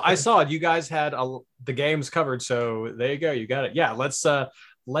 I know. I saw it. You guys had the games covered. So there you go. You got it. Yeah.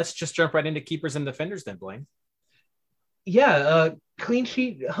 Let's just jump right into keepers and defenders then, Blaine. Yeah. Clean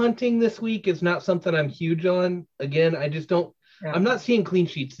sheet hunting this week is not something I'm huge on. Again, I just don't. Yeah. I'm not seeing clean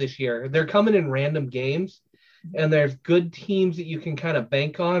sheets this year. They're coming in random games. And there's good teams that you can kind of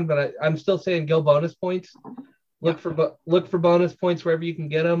bank on, but I'm still saying go bonus points. Look for bonus points wherever you can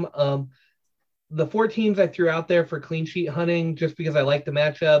get them. The four teams I threw out there for clean sheet hunting, just because I like the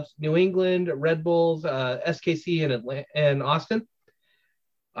matchups: New England, Red Bulls, SKC, and Austin.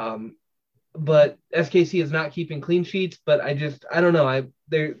 But SKC is not keeping clean sheets. But I don't know.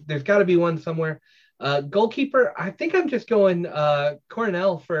 There's got to be one somewhere. Goalkeeper, I think I'm just going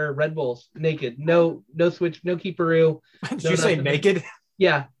Coronel for Red Bulls, naked. No switch, no keeperoo. Did you say naked?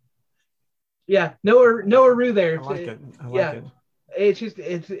 Yeah. Yeah, no Aru there. I like it. I like it. It's just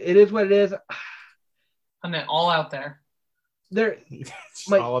it is what it is. And then all out there.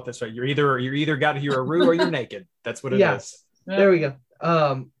 All up. That's right. You're either got your Aru or you're naked. That's what it is. There we go.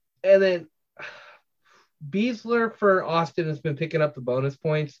 And then Beasler for Austin has been picking up the bonus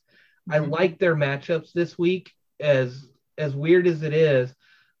points. I like their matchups this week, as weird as it is.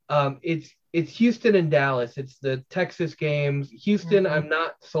 It's Houston and Dallas. It's the Texas games. Houston, I'm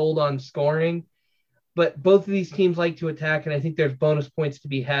not sold on scoring, but both of these teams like to attack, and I think there's bonus points to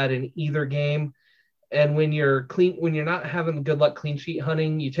be had in either game. And when you're not having good luck clean sheet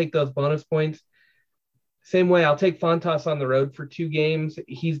hunting, you take those bonus points. Same way, I'll take Fontas on the road for 2 games.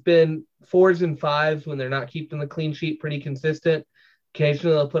 He's been 4s and 5s when they're not keeping the clean sheet pretty consistent.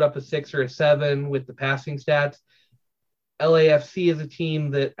 Occasionally they'll put up a 6 or a 7 with the passing stats. LAFC is a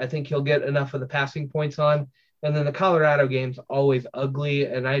team that I think he'll get enough of the passing points on. And then the Colorado game's always ugly.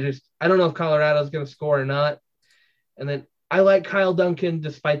 And I don't know if Colorado's going to score or not. And then I like Kyle Duncan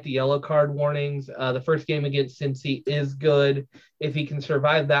despite the yellow card warnings. The first game against Cincy is good. If he can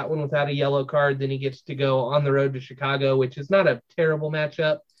survive that one without a yellow card, then he gets to go on the road to Chicago, which is not a terrible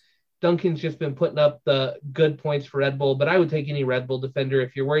matchup. Duncan's just been putting up the good points for Red Bull, but I would take any Red Bull defender.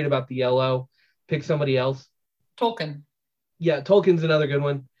 If you're worried about the yellow, pick somebody else. Tolkien. Yeah, Tolkien's another good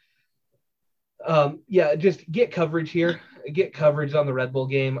one. Yeah, just get coverage here. Get coverage on the Red Bull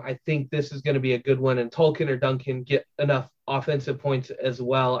game. I think this is going to be a good one, and Tolkien or Duncan get enough offensive points as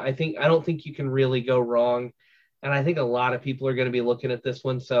well. I don't think you can really go wrong, and I think a lot of people are going to be looking at this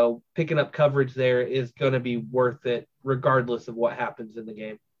one. So picking up coverage there is going to be worth it, regardless of what happens in the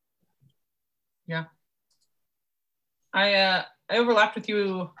game. Yeah, I overlapped with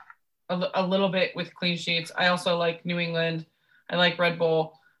you a little bit with clean sheets. I also like New England. I like Red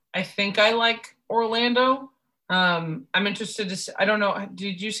Bull. I think I like Orlando. I'm interested to see, I don't know.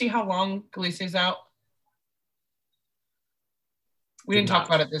 Did you see how long Galice's out? We didn't talk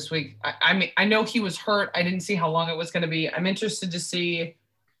about it this week. I mean, I know he was hurt. I didn't see how long it was going to be. I'm interested to see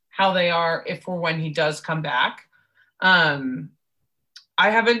how they are if or when he does come back. I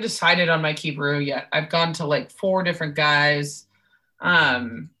haven't decided on my keeper yet. I've gone to like 4 different guys.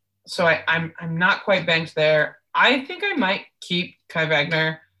 So I'm not quite banked there. I think I might keep Kai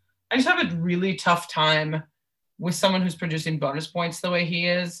Wagner. I just have a really tough time with someone who's producing bonus points the way he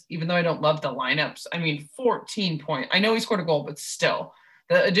is, even though I don't love the lineups. I mean, 14 points. I know he scored a goal, but still,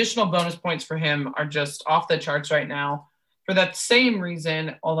 the additional bonus points for him are just off the charts right now for that same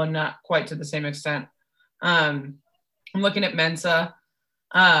reason, although not quite to the same extent. I'm looking at Mensa.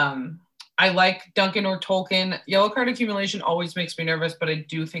 I like Duncan or Tolkien. Yellow card accumulation always makes me nervous, but I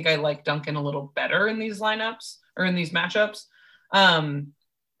do think I like Duncan a little better in these lineups or in these matchups. And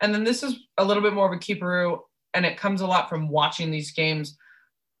then this is a little bit more of a keeper, and it comes a lot from watching these games.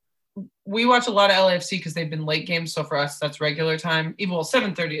 We watch a lot of LAFC because they've been late games. So for us, that's regular time. Even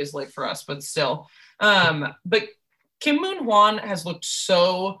 7:30 is late for us, but still. But Kim Moon Hwan has looked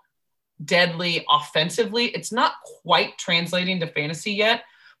so deadly offensively. It's not quite translating to fantasy yet,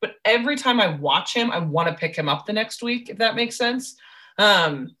 but every time I watch him, I want to pick him up the next week, if that makes sense.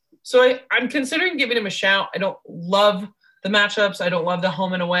 So I'm considering giving him a shout. I don't love the matchups. I don't love the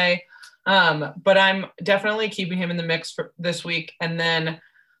home and away. But I'm definitely keeping him in the mix for this week. And then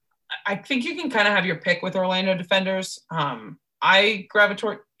I think you can kind of have your pick with Orlando defenders. I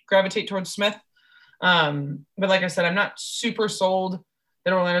gravitate towards Smith. But like I said, I'm not super sold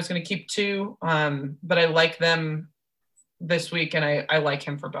that Orlando's going to keep 2. But I like them this week, and I like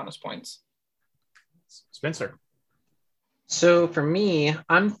him for bonus points. Spencer. So for me,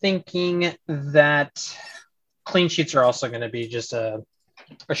 I'm thinking that clean sheets are also going to be just a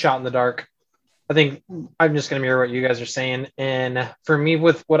shot in the dark. I think I'm just going to mirror what you guys are saying. And for me,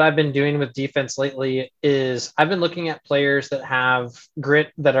 with what I've been doing with defense lately is I've been looking at players that have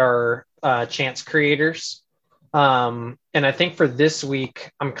grit, that are chance creators. And I think for this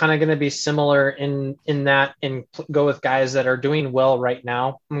week, I'm kind of going to be similar in that and go with guys that are doing well right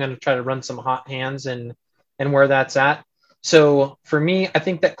now. I'm going to try to run some hot hands and where that's at. So for me, I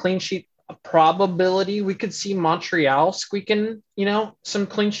think that clean sheet probability, we could see Montreal squeaking, some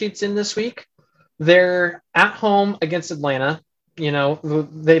clean sheets in this week. They're at home against Atlanta.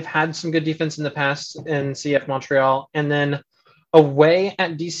 They've had some good defense in the past in CF Montreal. And then away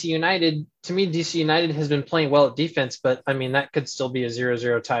at DC United, to me, DC United has been playing well at defense, but I mean, that could still be a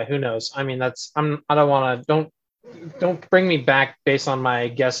 0-0 tie. Who knows? I mean, don't bring me back based on my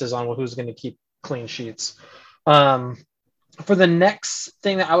guesses on who's going to keep clean sheets. For the next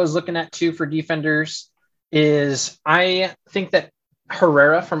thing that I was looking at too for defenders is I think that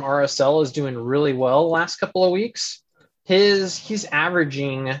Herrera from RSL is doing really well the last couple of weeks. He's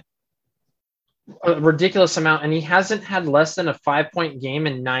averaging a ridiculous amount, and he hasn't had less than a 5-point game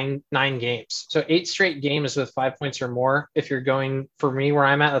in nine games. So 8 straight games with 5 points or more. If you're going for me where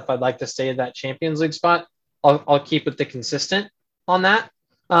I'm at, if I'd like to stay at that Champions League spot, I'll keep with the consistent on that.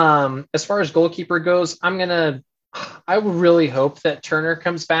 As far as goalkeeper goes, I really hope that Turner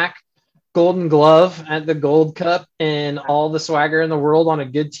comes back. Golden Glove at the Gold Cup and all the swagger in the world on a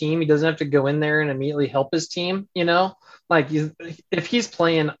good team. He doesn't have to go in there and immediately help his team, if he's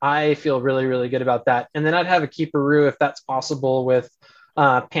playing, I feel really, really good about that. And then I'd have a keeperoo if that's possible with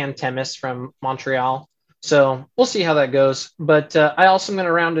Pantemis from Montreal. So we'll see how that goes. But I also am going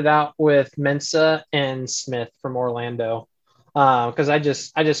to round it out with Mensa and Smith from Orlando because I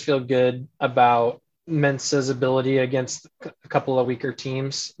just feel good about Mensa's ability against a couple of weaker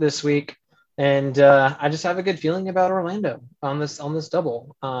teams this week. And I just have a good feeling about Orlando on this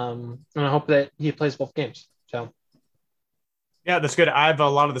double. And I hope that he plays both games. So. Yeah, that's good. I have a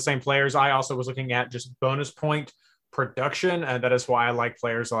lot of the same players. I also was looking at just bonus point production, and that is why I like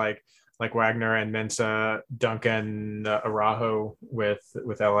players like Wagner and Mensa, Duncan, Araujo with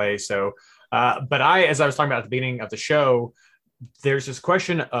LA. So, but as I was talking about at the beginning of the show, there's this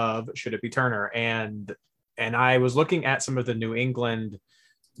question of should it be Turner, and I was looking at some of the New England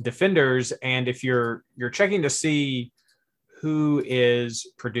defenders, and if you're checking to see who is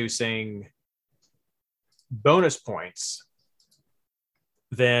producing bonus points,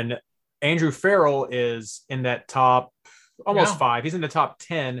 then Andrew Farrell is in that top almost 5. He's in the top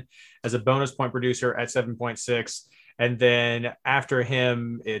 10 as a bonus point producer at 7.6. And then after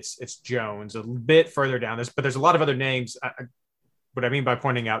him, it's Jones a bit further down this, but there's a lot of other names. What I mean by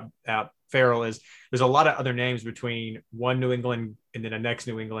pointing out Farrell is there's a lot of other names between one New England and then a next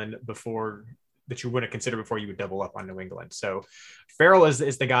New England before that you wouldn't consider before you would double up on New England. So Farrell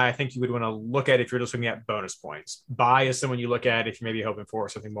is the guy I think you would want to look at if you're just looking at bonus points. Bye is someone you look at if you're maybe hoping for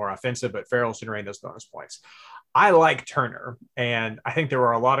something more offensive, but Farrell's generating those bonus points. I like Turner, and I think there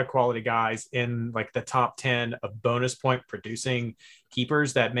are a lot of quality guys in like the top 10 of bonus point producing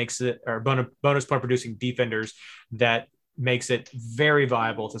keepers that makes it, or bonus point producing defenders that makes it very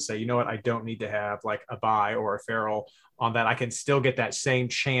viable to say, you know what, I don't need to have like a Bye or a Farrell on that. I can still get that same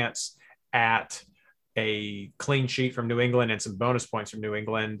chance at a clean sheet from New England and some bonus points from New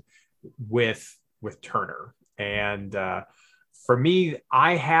England with Turner. And for me,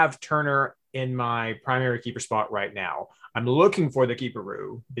 I have Turner in my primary keeper spot right now. I'm looking for the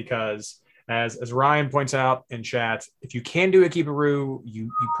keeperoo because as Ryan points out in chat, if you can do a keeperoo,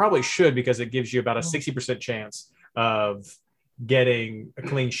 you probably should, because it gives you about a 60% chance of getting a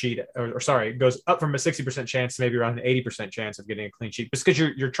clean sheet, or sorry, it goes up from a 60% chance to maybe around an 80% chance of getting a clean sheet, just because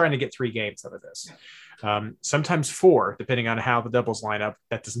you're trying to get 3 games out of this. Sometimes 4, depending on how the doubles line up.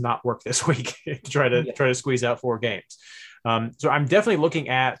 That does not work this week to try to squeeze out 4 games. So I'm definitely looking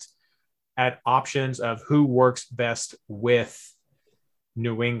at options of who works best with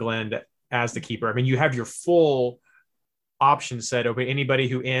New England as the keeper. I mean, you have your full option set open. Anybody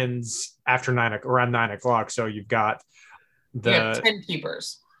who ends after around 9 o'clock. So you've got you have 10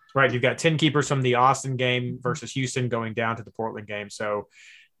 keepers. Right. You've got 10 keepers from the Austin game versus Houston going down to the Portland game. So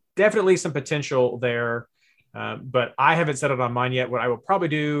definitely some potential there. But I haven't settled on mine yet. What I will probably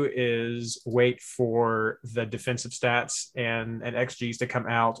do is wait for the defensive stats and XGs to come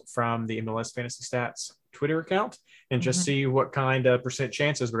out from the MLS Fantasy Stats Twitter account and just see what kind of percent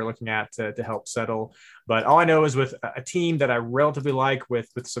chances we're looking at to help settle. But all I know is with a team that I relatively like with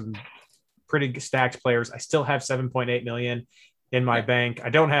some pretty stacked players, I still have 7.8 million in my bank. I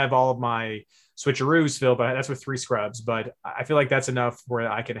don't have all of my switcheroos filled, but that's with 3 scrubs. But I feel like that's enough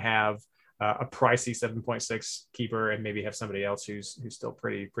where I can have a pricey 7.6 keeper and maybe have somebody else who's still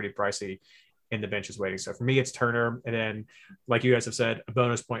pretty pricey in the benches waiting. So for me, it's Turner. And then, like you guys have said, a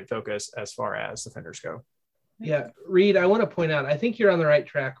bonus point focus as far as defenders go. Yeah. Reed, I want to point out, I think you're on the right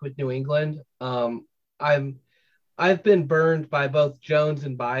track with New England. I've been burned by both Jones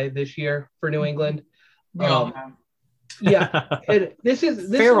and Bye this year for New England. Yeah. And this is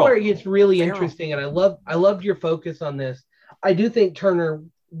where it gets really interesting. And I loved your focus on this. I do think Turner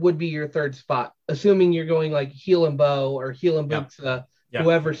would be your third spot, assuming you're going like heel and bow or heel and boots,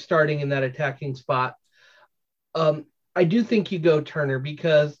 whoever's starting in that attacking spot. I do think you go Turner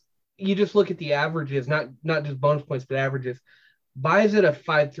because you just look at the averages, not just bonus points, but averages. Buys at a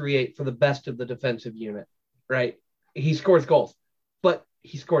 5.38 for the best of the defensive unit, right? He scores goals, but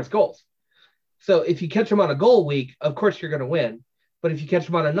he scores goals. So if you catch him on a goal week, of course you're going to win. But if you catch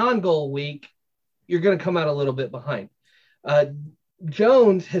him on a non-goal week, you're going to come out a little bit behind.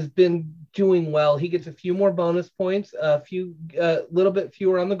 Jones has been doing well. He gets a few more bonus points, a little bit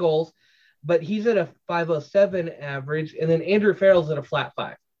fewer on the goals, but he's at a 5.07 average. And then Andrew Farrell's at a flat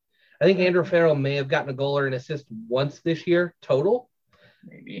 5. I think Andrew Farrell may have gotten a goal or an assist once this year total.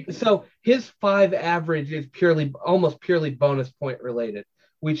 Maybe. So his 5 average is almost purely bonus point related,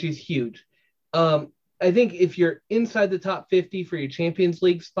 which is huge. I think if you're inside the top 50 for your Champions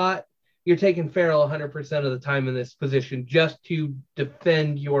League spot, you're taking Farrell 100% of the time in this position just to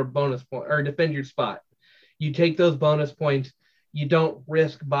defend your bonus point or defend your spot. You take those bonus points. You don't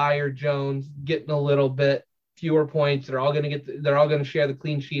risk Bye or Jones getting a little bit fewer points. They're all going to share the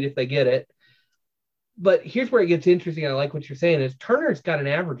clean sheet if they get it. But here's where it gets interesting. I like what you're saying is Turner's got an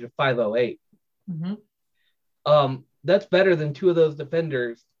average of 5.08. That's better than 2 of those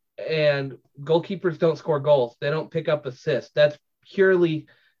defenders. And goalkeepers don't score goals. They don't pick up assists. That's purely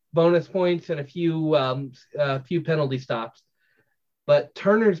bonus points and a few penalty stops. But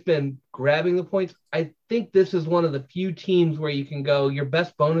Turner's been grabbing the points. I think this is one of the few teams where you can go, your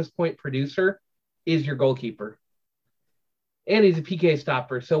best bonus point producer is your goalkeeper. And he's a PK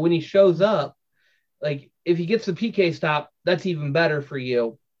stopper. So when he shows up, like if he gets the PK stop, that's even better for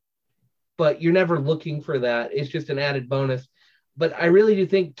you. But you're never looking for that. It's just an added bonus. But I really do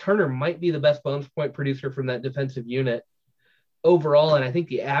think Turner might be the best bonus point producer from that defensive unit overall. And I think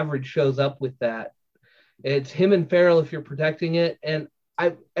the average shows up with that. It's him and Farrell if you're protecting it. And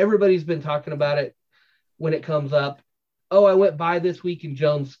everybody's been talking about it when it comes up. oh, I went Bye this week and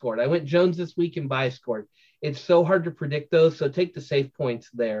Jones scored. I went Jones this week and Bye scored. It's so hard to predict those. So take the safe points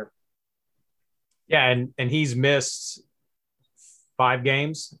there. Yeah, and he's missed 5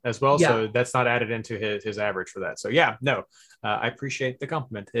 games as well, Yeah. so that's not added into his average for that. So yeah, no, I appreciate the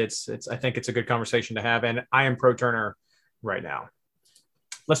compliment. It's I think it's a good conversation to have, and I am pro Turner right now.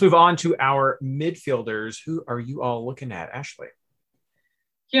 Let's move on to our midfielders. Who are you all looking at, Ashley?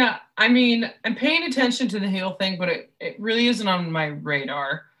 Yeah, I mean, I'm paying attention to the Hill thing, but it really isn't on my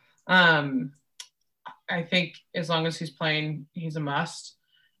radar. I think as long as he's playing, he's a must.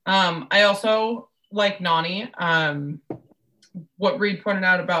 I also like Nani. What Reed pointed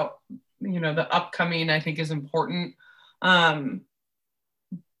out about, the upcoming, I think is important. But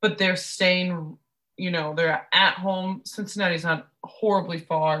they're staying, they're at home. Cincinnati's not horribly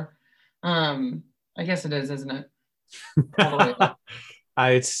far. I guess it is, isn't it? All the way up.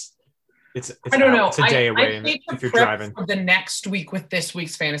 It's I don't know. It's a day away if you're driving. For the next week with this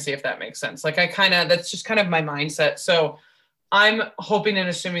week's fantasy, if that makes sense. Like that's just kind of my mindset. So I'm hoping and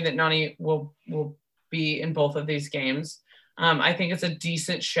assuming that Nani will be in both of these games. I think it's a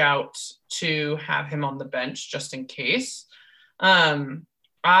decent shout to have him on the bench just in case. I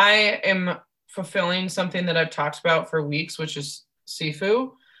am fulfilling something that I've talked about for weeks, which is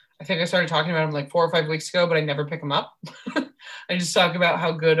Sifu. I think I started talking about him like 4 or 5 weeks ago, but I never pick him up. I just talk about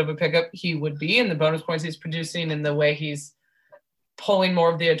how good of a pickup he would be and the bonus points he's producing and the way he's pulling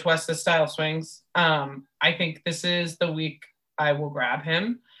more of the Atuesta style swings. I think this is the week I will grab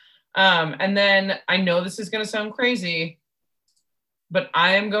him. And then I know this is going to sound crazy, but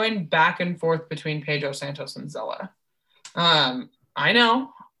I am going back and forth between Pedro Santos and Zella. I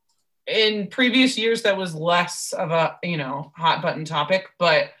know in previous years that was less of a, hot button topic,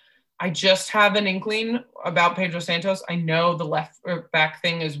 but I just have an inkling about Pedro Santos. I know the left back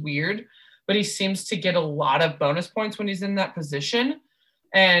thing is weird, but he seems to get a lot of bonus points when he's in that position.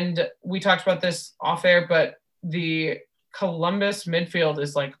 And we talked about this off air, but the Columbus midfield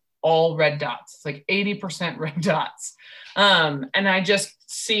is like all red dots. It's like 80% red dots. And I just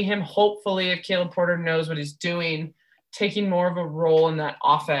see him, hopefully, if Caleb Porter knows what he's doing, taking more of a role in that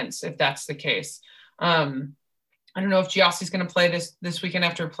offense, if that's the case. I don't know if Giassi's going to play this weekend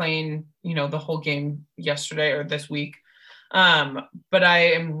after playing, the whole game yesterday or this week. But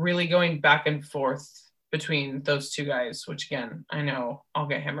I am really going back and forth between those two guys, which again, I know I'll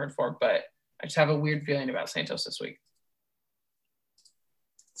get hammered for, but I just have a weird feeling about Santos this week.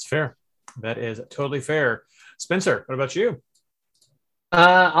 It's fair. That is totally fair. Spencer, what about you?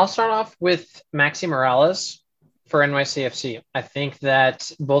 I'll start off with Maxi Morales for NYCFC. I think that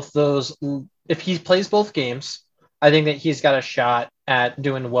both those, if he plays both games, I think that he's got a shot at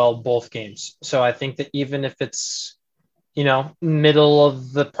doing well both games. So I think that even if it's, middle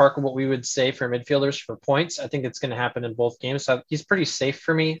of the park of what we would say for midfielders for points, I think it's going to happen in both games. So he's pretty safe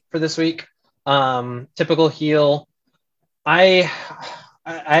for me for this week. Typical heel. I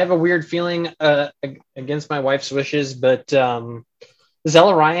have a weird feeling against my wife's wishes, but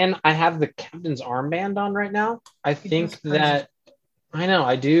Zella Ryan, I have the captain's armband on right now. I think that I know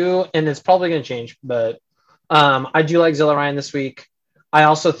I do, and it's probably going to change, but I do like Zella Ryan this week. I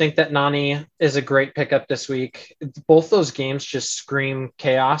also think that Nani is a great pickup this week. Both those games just scream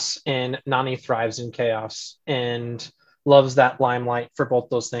chaos, and Nani thrives in chaos and loves that limelight for both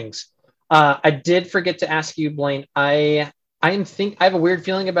those things. I did forget to ask you, Blaine. I have a weird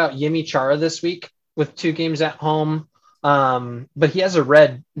feeling about Yimi Chara this week with 2 games at home. But he has a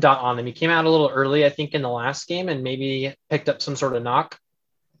red dot on him. He came out a little early, I think, in the last game and maybe picked up some sort of knock.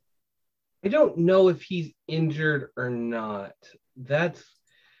 I don't know if he's injured or not.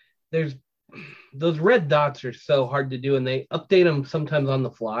 Those red dots are so hard to do, and they update them sometimes on the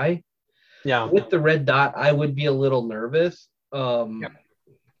fly. Yeah. With the red dot, I would be a little nervous. And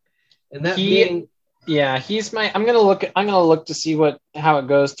that he's my. I'm gonna look to see how it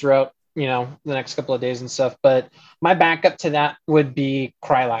goes throughout the next couple of days and stuff. But my backup to that would be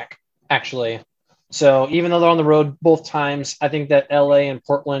Krylak, actually. So even though they're on the road both times, I think that LA and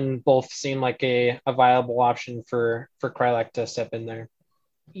Portland both seem like a viable option for Krylak to step in there.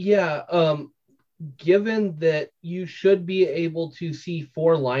 Yeah. Given that you should be able to see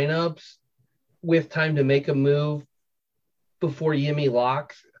 4 lineups with time to make a move before Yimi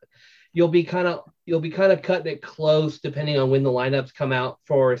locks, you'll be kind of cutting it close depending on when the lineups come out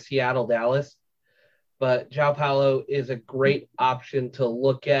for Seattle, Dallas. But João Paulo is a great option to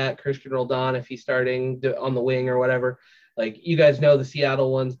look at. Christian Roldan, if he's starting on the wing or whatever, like you guys know the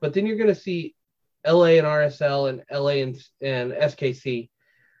Seattle ones. But then you're going to see LA and RSL and LA and SKC.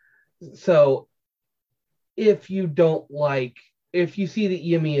 So if you see that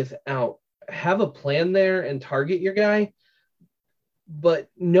Yimi is out, have a plan there and target your guy. but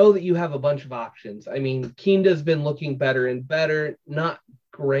know that you have a bunch of options. I mean, Kinda's been looking better and better, not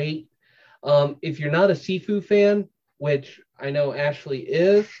great. If you're not a Sifu fan, which I know Ashley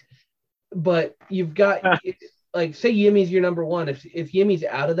is, but you've got like say Yimi's your number one. If Yimi's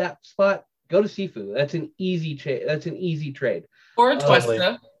out of that spot, go to Sifu. That's an easy trade. That's an easy trade. Or a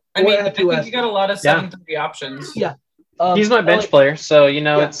Twista. I mean, I think you got a lot of 7-3 options. Yeah. He's my bench player, so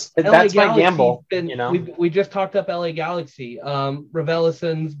that's my gamble. We just talked up LA Galaxy.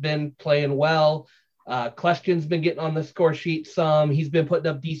 Ravelison's been playing well. Question's been getting on the score sheet some. He's been putting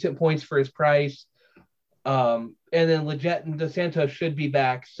up decent points for his price. And then Leggett and DeSantos should be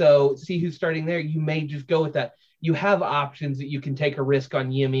back. So see who's starting there. You may just go with that. You have options that you can take a risk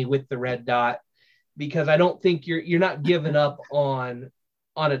on Yimi with the red dot, because I don't think you're not giving up on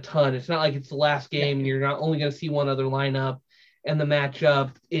a ton. It's not like it's the last game and you're not only going to see one other lineup, and the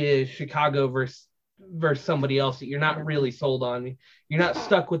matchup is Chicago versus somebody else that you're not really sold on. You're not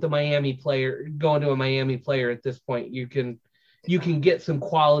stuck with the Miami player, going to a Miami player at this point. You can get some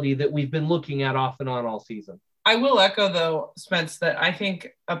quality that we've been looking at off and on all season. I will echo though, Spence, that I think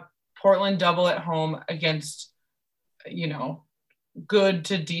a Portland double at home against, good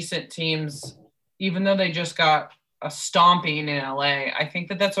to decent teams, even though they just got a stomping in LA, I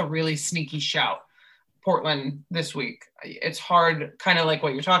think that's a really sneaky shout. Portland this week. It's hard, kind of like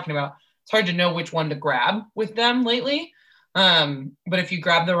what you're talking about. It's hard to know which one to grab with them lately. But if you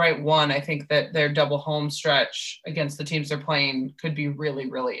grab the right one, I think that their double home stretch against the teams they're playing could be really,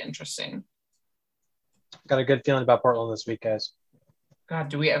 really interesting. Got a good feeling about Portland this week, guys. God,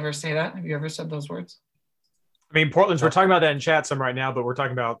 do we ever say that? Have you ever said those words? I mean, Portland's, we're talking about that in chat some right now, but we're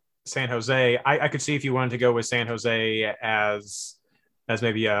talking about San Jose. I could see if you wanted to go with San Jose as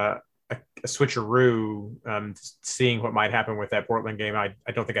maybe a switcheroo, seeing what might happen with that Portland game. I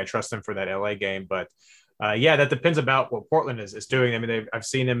don't think I trust them for that LA game, but that depends about what Portland is doing. I mean, I've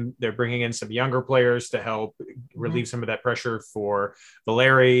seen them. They're bringing in some younger players to help relieve some of that pressure for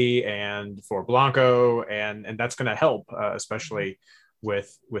Valeri and for Blanco, and that's going to help, especially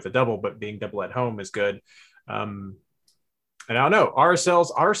with a double. But being double at home is good. And I don't know,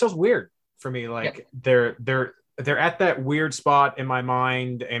 RSL's weird for me. Like they're at that weird spot in my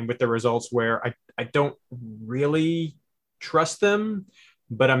mind, and with the results where I don't really trust them,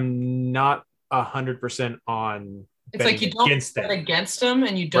 but I'm not 100% on. It's like you don't bet against them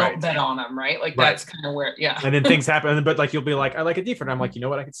and you don't bet on them, right? Like that's kind of where, And then things happen, but like you'll be like, I like it different. I'm like, you know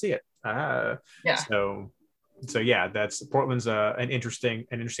what, I can see it. So yeah, that's Portland's an interesting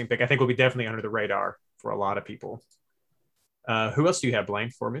pick. I think will be definitely under the radar for a lot of people. Who else do you have, Blaine,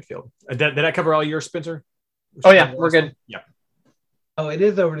 for midfield? Did I cover all yours, Spencer? Oh yeah, we're good. Yeah. Oh, it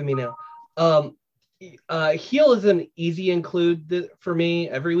is over to me now. Heel is an easy include for me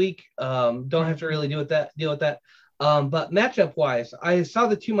every week. Don't have to really deal with that. But matchup wise, I saw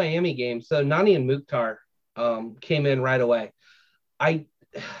the 2 Miami games. So Nani and Mukhtar came in right away.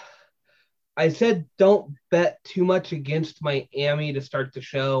 I said don't bet too much against Miami to start the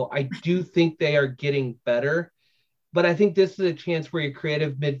show. I do think they are getting better, but I think this is a chance where your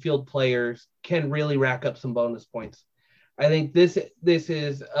creative midfield players can really rack up some bonus points. I think this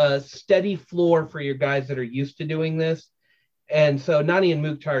is a steady floor for your guys that are used to doing this. And so Nani and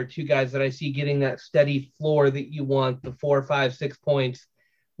Mukhtar are 2 guys that I see getting that steady floor that you want, the 4, 5, 6 points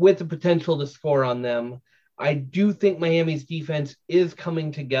with the potential to score on them. I do think Miami's defense is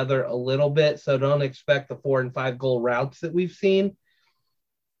coming together a little bit, so don't expect the 4 and 5 goal routes that we've seen.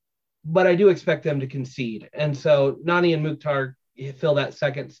 But I do expect them to concede. And so Nani and Mukhtar fill that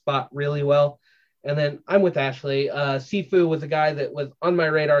second spot really well. And then I'm with Ashley. Sifu was a guy that was on my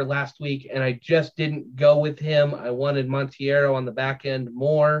radar last week, and I just didn't go with him. I wanted Monteiro on the back end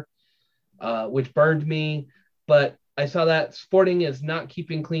more, which burned me. But I saw that Sporting is not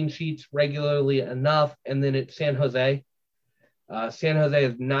keeping clean sheets regularly enough. And then it's San Jose. San Jose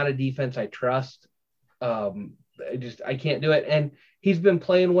is not a defense I trust. I can't do it. And he's been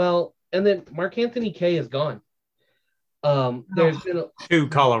playing well. And then Mark Anthony K is gone. There's been to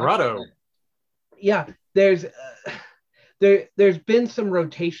Colorado. Yeah, there's been some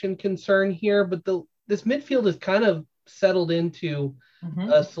rotation concern here, but this midfield is kind of settled into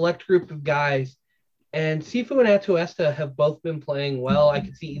a select group of guys. And Sifu and Atuesta have both been playing well. I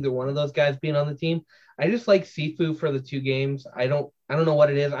could see either one of those guys being on the team. I just like Sifu for the 2 games. I don't know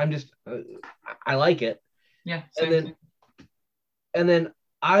what it is. I'm just I like it. Yeah. And then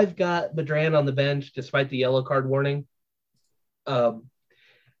I've got Madran on the bench despite the yellow card warning.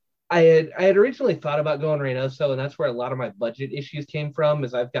 I had originally thought about going Reynoso, and that's where a lot of my budget issues came from,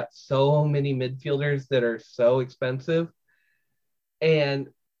 is I've got so many midfielders that are so expensive. And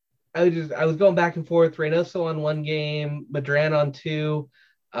I was going back and forth. Reynoso on one game, Madran on two.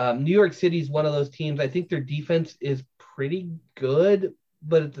 New York City's one of those teams. I think their defense is pretty good,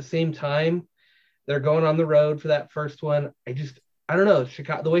 but at the same time, they're going on the road for that first one. I don't know.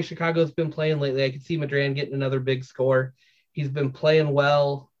 The way Chicago's been playing lately, I could see Madran getting another big score. He's been playing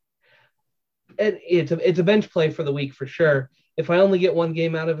well. And it's a bench play for the week for sure. If I only get one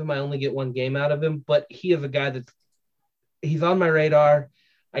game out of him, I only get one game out of him. But he is a guy he's on my radar.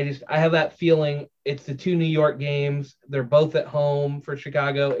 I have that feeling. It's the two New York games. They're both at home for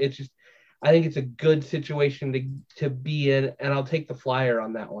Chicago. I think it's a good situation to be in, and I'll take the flyer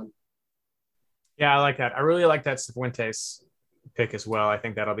on that one. Yeah, I like that. I really like that Cifuentes pick as well. I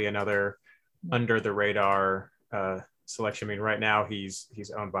think that'll be another under the radar selection. I mean, right now he's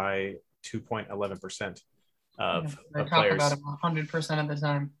owned by 2.11% of I talk players. about him 100% of the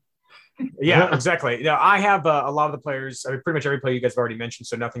time. Yeah, exactly. Yeah, I have a lot of the players. I mean, pretty much every player you guys have already mentioned,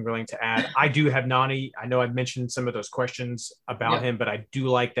 so nothing really to add. I do have Nani. I know I mentioned some of those questions about him, but I do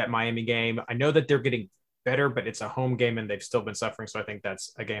like that Miami game. I know that they're getting better, but it's a home game and they've still been suffering. So I think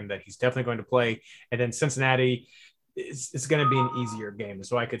that's a game that he's definitely going to play. And then Cincinnati, it's going to be an easier game.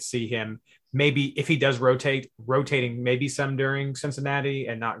 So I could see him maybe if he does rotating maybe some during Cincinnati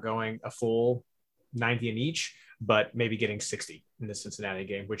and not going a full 90 in each, but maybe getting 60 in the Cincinnati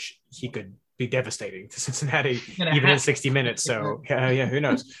game, which he could be devastating to Cincinnati even in 60 minutes. So yeah, who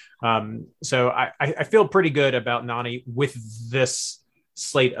knows? So I feel pretty good about Nani with this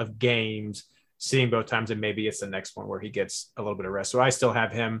slate of games, seeing both times, and maybe it's the next one where he gets a little bit of rest. So I still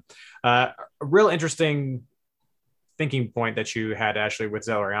have him. A real interesting thinking point that you had, Ashley, with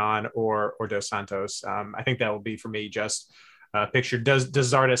Zelarayan or Dos Santos. I think that will be for me just picture. Does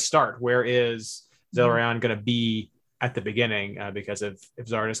Zardes start? Where is Zelarayan going to be at the beginning? Because if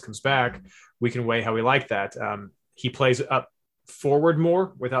Zardes comes back, we can weigh how we like that. He plays up forward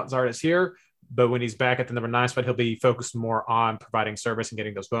more without Zardes here, but when he's back at the number 9 spot, he'll be focused more on providing service and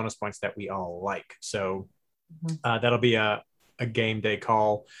getting those bonus points that we all like. So that'll be a game day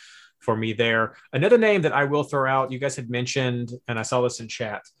call for me there. Another name that I will throw out, you guys had mentioned, and I saw this in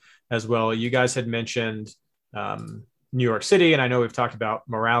chat as well, you guys had mentioned New York City, and I know we've talked about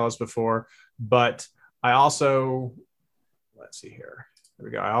Morales before, but I also, let's see here. There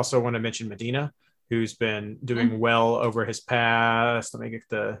we go. I also want to mention Medina, who's been doing well over his past. Let me get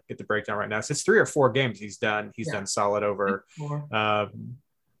the breakdown right now. So it's 3 or 4 games he's done. He's done solid over.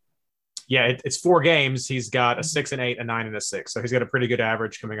 It's 4 games. He's got a 6 and 8, a 9 and a 6. So he's got a pretty good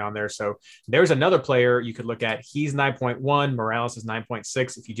average coming on there. So there's another player you could look at. He's 9.1. Morales is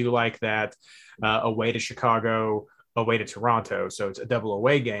 9.6. If you do like that, away to Chicago, away to Toronto. So it's a double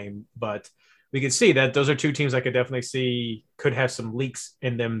away game, but we can see that those are 2 teams I could definitely see could have some leaks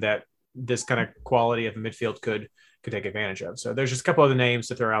in them that this kind of quality of midfield could take advantage of. So there's just a couple other names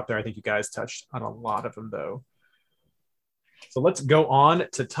to throw out there. I think you guys touched on a lot of them though. So let's go on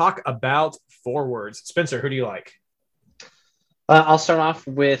to talk about forwards. Spencer, who do you like? I'll start off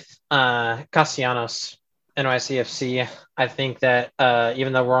with Castellanos, NYCFC. I think that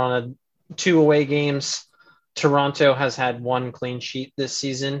even though we're on 2 away games, Toronto has had 1 clean sheet this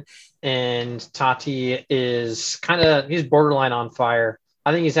season, and Tati is he's borderline on fire.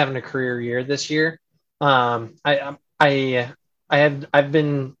 I think he's having a career year this year. I've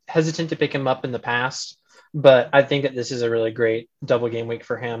been hesitant to pick him up in the past, but I think that this is a really great double game week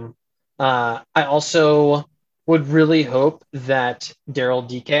for him. I also would really hope that Daryl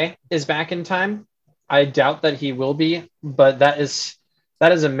DK is back in time. I doubt that he will be, but that is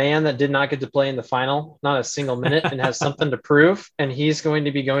a man that did not get to play in the final, not a single minute, and has something to prove. And he's going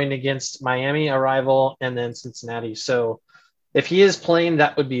to be going against Miami, a rival, and then Cincinnati. So if he is playing,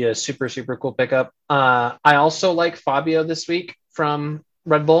 that would be a super, super cool pickup. I also like Fabio this week from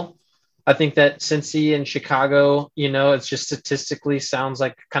Red Bull. I think that Cincy and Chicago, it's just statistically sounds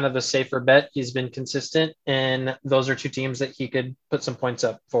like kind of a safer bet. He's been consistent, and those are 2 teams that he could put some points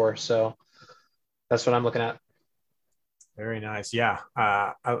up for. So that's what I'm looking at. Very nice. Yeah.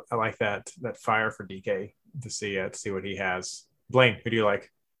 I like that fire for DK to see what he has. Blaine, who do you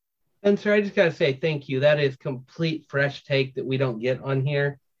like? Spencer, I just got to say thank you. That is complete fresh take that we don't get on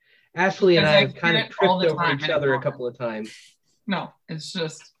here. Ashley and I have kind of tripped over each other a couple of times. No, it's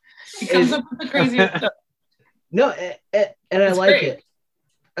just, he comes up with the craziest stuff. No, and I like it.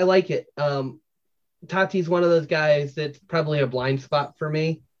 I like it. Tati's one of those guys that's probably a blind spot for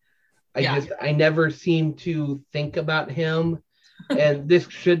me. I never seem to think about him, and this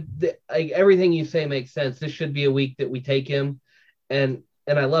everything you say makes sense. This should be a week that we take him, and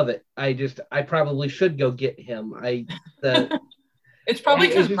I love it. I probably should go get him. It's probably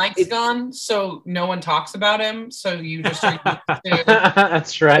because Mike's gone, so no one talks about him. So you just are used to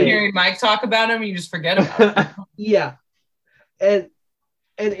That's right. hearing Mike talk about him, you just forget about him. Yeah. And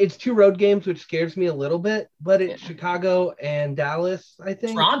it's 2 road games, which scares me a little bit, but it's Chicago and Dallas, I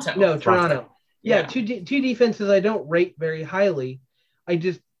think. Toronto. No, Toronto. Yeah, Yeah. two defenses I don't rate very highly.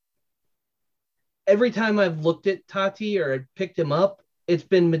 Every time I've looked at Tati or picked him up, it's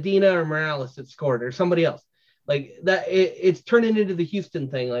been Medina or Morales that scored or somebody else. Like that, it's turning into the Houston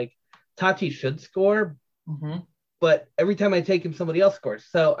thing. Like Tati should score, but every time I take him, somebody else scores.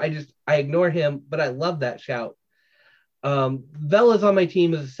 So I ignore him, but I love that shout. Vela's on my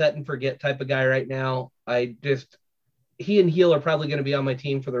team as a set and forget type of guy right now. He and Heel are probably going to be on my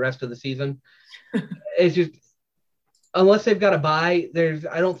team for the rest of the season. It's just, unless they've got a bye,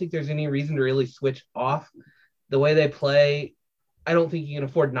 I don't think there's any reason to really switch off the way they play. I don't think you can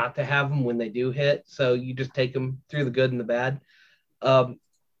afford not to have them when they do hit. So you just take them through the good and the bad.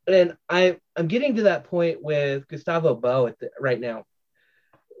 And I'm getting to that point with Gustavo Bo right now.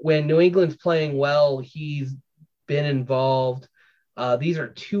 When New England's playing well, he's been involved. These are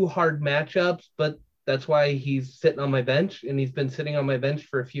 2 hard matchups, but that's why he's sitting on my bench, and he's been sitting on my bench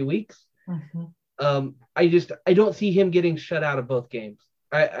for a few weeks. I don't see him getting shut out of both games.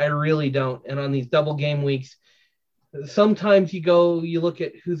 I really don't. And on these double game weeks, sometimes you look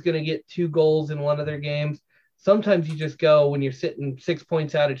at who's going to get 2 goals in one of their games. Sometimes you just go, when you're sitting 6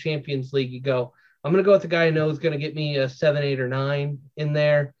 points out of Champions League, you go, I'm going to go with the guy I know is going to get me a 7, 8, or 9 in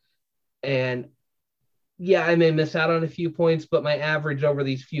there. And yeah, I may miss out on a few points, but my average over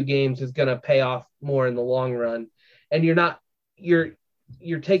these few games is going to pay off more in the long run. And you're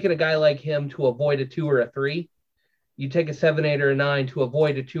taking a guy like him to avoid a 2 or a 3. You take a 7, 8, or a 9 to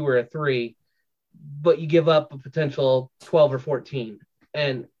avoid a 2 or a 3, but you give up a potential 12 or 14.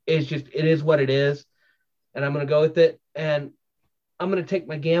 And it is what it is. And I'm going to go with it. And I'm going to take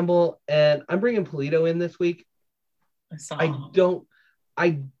my gamble, and I'm bringing Polito in this week. I don't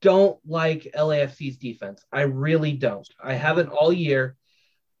like LAFC's defense. I really don't. I haven't all year.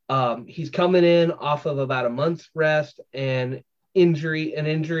 He's coming in off of about a month's rest and injury.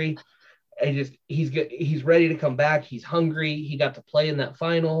 He's ready to come back. He's hungry. He got to play in that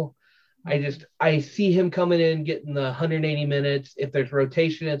final. I see him coming in, getting the 180 minutes. If there's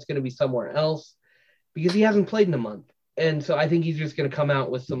rotation, it's going to be somewhere else because he hasn't played in a month. And so I think he's just going to come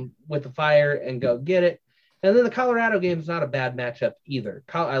out with the fire and go get it. And then the Colorado game is not a bad matchup either.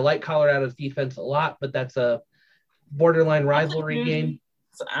 I like Colorado's defense a lot, but that's a borderline rivalry game.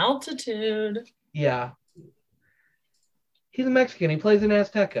 It's altitude. Yeah. He's a Mexican. He plays in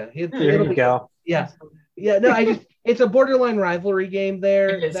Azteca. There you go. Yeah. Yeah. No, it's a borderline rivalry game there.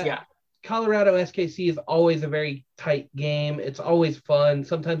 It is, yeah. Colorado SKC is always a very tight game. It's always fun.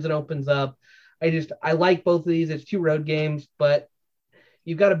 Sometimes it opens up. I like both of these. It's 2 road games, but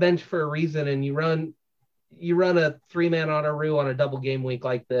you've got a bench for a reason, and you run a 3-man Honoroo on a double game week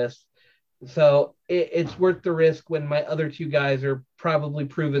like this. So it's worth the risk when my other 2 guys are probably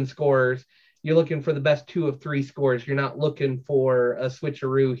proven scorers. You're looking for the best 2 of 3 scores. You're not looking for a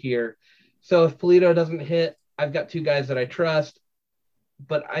switcheroo here. So if Polito doesn't hit, I've got 2 guys that I trust,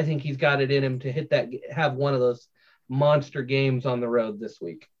 but I think he's got it in him to have one of those monster games on the road this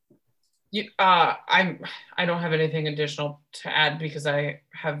week. I don't have anything additional to add because I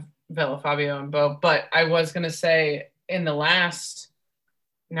have Vela, Fabio, and Bo, but I was going to say in the last,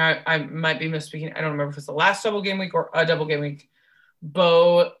 now I might be misspeaking, I don't remember if it's the last double game week or a double game week,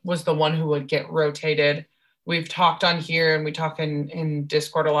 Bo was the one who would get rotated. We've talked on here and we talk in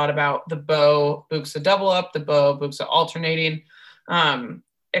Discord a lot about the Bo Buxa double up, the Bo Buxa alternating.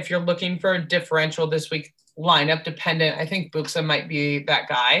 If you're looking for a differential this week, lineup dependent, I think Buxa might be that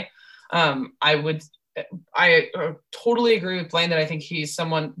guy. I totally agree with Blaine that I think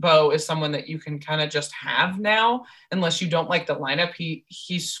Bo is someone that you can kind of just have now, unless you don't like the lineup.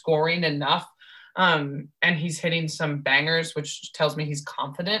 He's scoring enough, and he's hitting some bangers, which tells me he's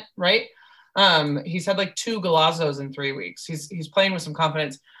confident, right? He's had like 2 Golazzos in 3 weeks. He's playing with some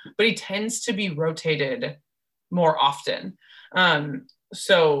confidence, but he tends to be rotated more often.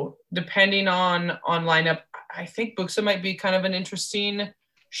 So depending on lineup, I think Buxa might be kind of an interesting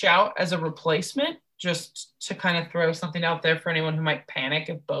shout as a replacement, just to kind of throw something out there for anyone who might panic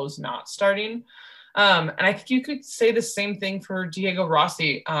if Bo's not starting. And I think you could say the same thing for Diego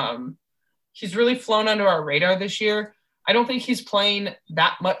Rossi. He's really flown under our radar this year. I don't think he's playing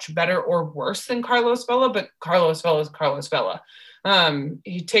that much better or worse than Carlos Vela, but Carlos Vela is Carlos Vela.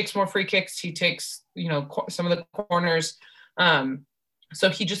 He takes more free kicks. He takes, some of the corners. So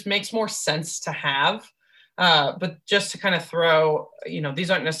he just makes more sense to have But just to kind of throw, these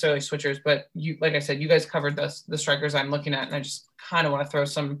aren't necessarily switchers, but like I said, you guys covered the strikers I'm looking at, and I just kind of want to throw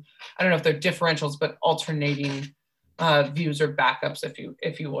some, I don't know if they're differentials, but alternating views or backups,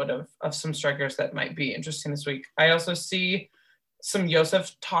 if you would, of some strikers that might be interesting this week. I also see some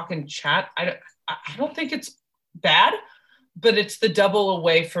Josef talk in chat. I don't think it's bad, but it's the double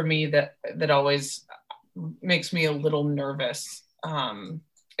away for me that always makes me a little nervous,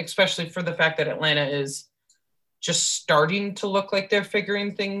 especially for the fact that Atlanta is just starting to look like they're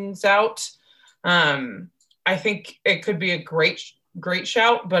figuring things out. I think it could be a great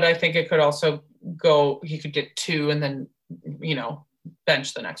shout, but I think it could also go, he could get 2 and then,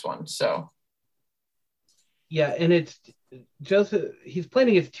 bench the next one. So. Yeah. And it's Josef, he's playing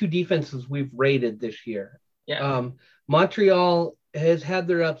against 2 defenses we've rated this year. Yeah. Montreal has had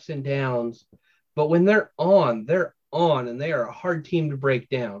their ups and downs, but when they're on, and they are a hard team to break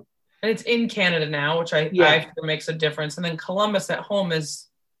down. And it's in Canada now, which I think makes a difference. And then Columbus at home is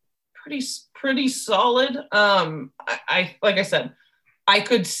pretty solid. I like I said, I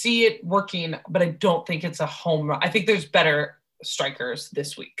could see it working, but I don't think it's a home run. I think there's better strikers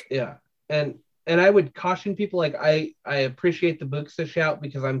this week. Yeah. And I would caution people, like I appreciate the Buxa shout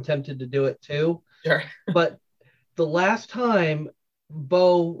because I'm tempted to do it too. Sure. But the last time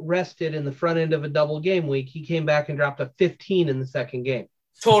Bo rested in the front end of a double game week, he came back and dropped a 15 in the second game.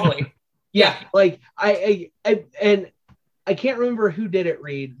 Totally. Yeah. Like I can't remember who did it,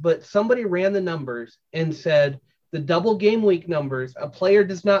 Reed, but somebody ran the numbers and said the double game week numbers, a player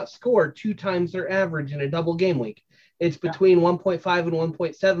does not score 2 times their average in a double game week. It's between 1.5 and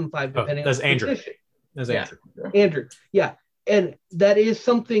 1.75, depending on the Andrew. position. That's Andrew. Andrew. Yeah. And that is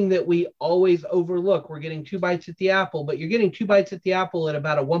something that we always overlook. We're getting 2 bites at the apple, but you're getting 2 bites at the apple at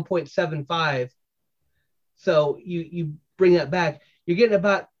about a 1.75. So you bring that back. You're getting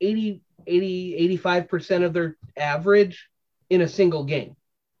about 85% of their average in a single game.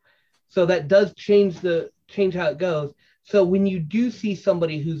 So that does change how it goes. So when you do see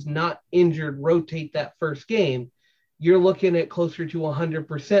somebody who's not injured rotate that first game, you're looking at closer to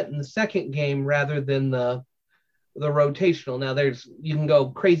 100% in the second game rather than the rotational. Now you can go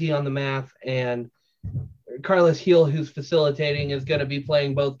crazy on the math, and Carlos Heel, who's facilitating, is going to be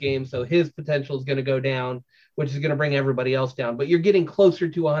playing both games. So his potential is going to go down, which is going to bring everybody else down. But you're getting closer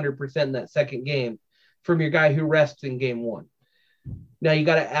to 100% in that second game from your guy who rests in game 1. Now you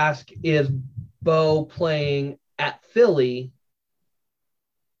got to ask, is Bo playing at Philly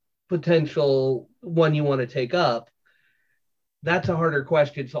potential one you want to take up? That's a harder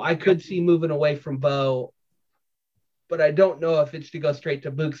question. So I could see moving away from Bo, but I don't know if it's to go straight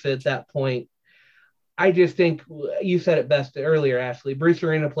to Buxa at that point. I just think you said it best earlier, Ashley. Bruce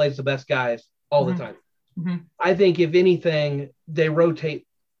Arena plays the best guys all the time. Mm-hmm. I think if anything,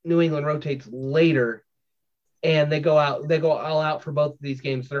 New England rotates later, and they go all out for both of these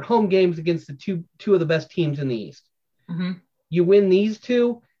games. They're home games against the two of the best teams in the East. Mm-hmm. You win these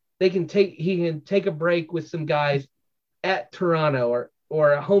 2, he can take a break with some guys at Toronto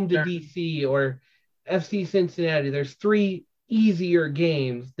or a home to DC or FC Cincinnati. There's 3 easier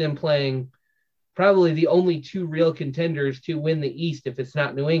games than playing probably the only 2 real contenders to win the East if it's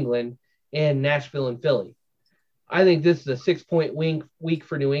not New England, and Nashville and Philly. I think this is a 6-point week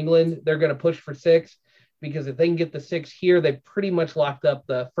for New England. They're going to push for 6 because if they can get the 6 here, they pretty much locked up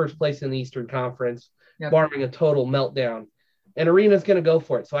the first place in the Eastern Conference, barring a total meltdown. And Arena's going to go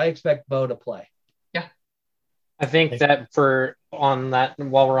for it. So I expect Bo to play. I think that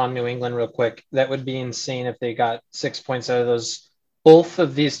while we're on New England real quick, that would be insane if they got 6 points out of those. Both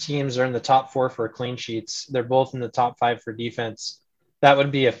of these teams are in the top 4 for clean sheets. They're both in the top 5 for defense. That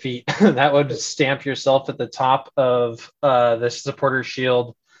would be a feat. That would stamp yourself at the top of the supporter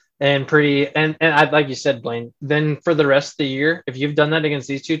shield and I'd, like you said, Blaine, then for the rest of the year, if you've done that against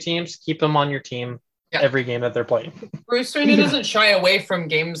these 2 teams, keep them on your team every game that they're playing. Bruce Arena doesn't shy away from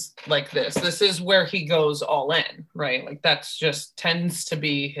games like this. This is where he goes all in, right? Like that's just tends to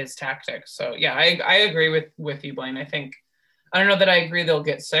be his tactic. So yeah, I agree with you, Blaine. I don't know that I agree they'll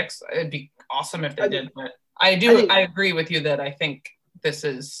get 6. It'd be awesome if they did, but I agree with you that I think this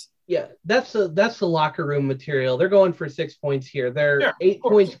is. Yeah, that's the locker room material. They're going for 6 points here. They're 8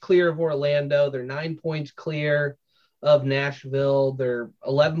 points clear of Orlando. They're 9 points clear of Nashville. They're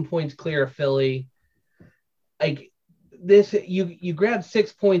 11 points clear of Philly. Like this, you grab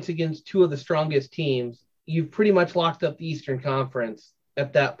 6 points against 2 of the strongest teams. You've pretty much locked up the Eastern Conference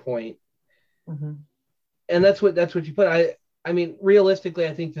at that point. Mm-hmm. And that's what you put. I mean, realistically,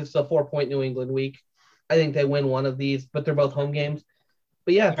 I think this is a 4-point New England week. I think they win one of these, but they're both home games.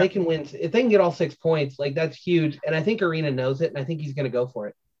 But yeah, if they can get all 6 points, like that's huge. And I think Arena knows it, and I think he's going to go for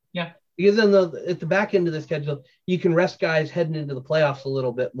it. Yeah, Because at the back end of the schedule, you can rest guys heading into the playoffs a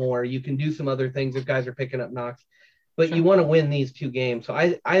little bit more. You can do some other things if guys are picking up knocks, but you want to win these 2 games. So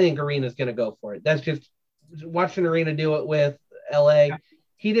I think Arena's going to go for it. That's just watching Arena do it with LA. Yeah.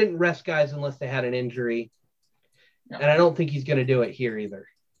 He didn't rest guys unless they had an injury. Yeah. And I don't think he's going to do it here either.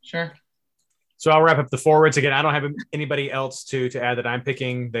 Sure. So I'll wrap up the forwards. Again, I don't have anybody else to add that I'm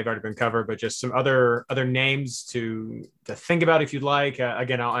picking. They've already been covered, but just some other names to think about if you'd like.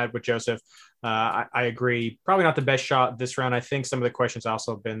 Again, I'll add with Joseph. I agree. Probably not the best shot this round. I think some of the questions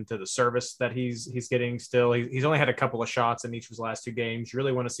also have been to the service that he's getting still. He's only had a couple of shots in each of his last 2 games. You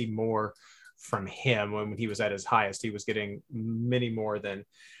really want to see more from him. When he was at his highest, he was getting many more than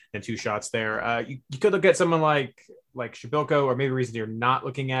 2 shots there. You could look at someone like Shabilko, or maybe the reason you're not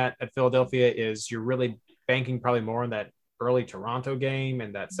looking at Philadelphia is you're really banking probably more on that early Toronto game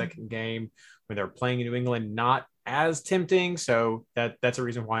and that second game when they're playing in New England, not as tempting. So that's a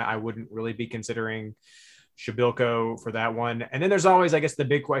reason why I wouldn't really be considering Shabilko for that one. And then there's always, I guess, the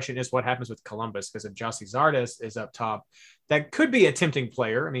big question is what happens with Columbus, because if Gyasi Zardes is up top, that could be a tempting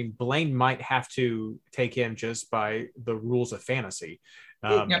player. I mean, Blaine might have to take him just by the rules of fantasy.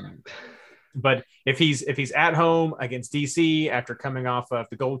 But if he's at home against DC after coming off of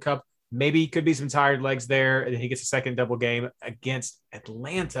the Gold Cup, maybe could be some tired legs there, and then he gets a second double game against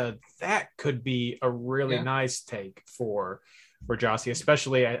Atlanta. That could be a really nice take for Gyasi,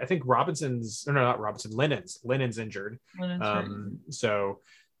 especially I think Lennon's injured. So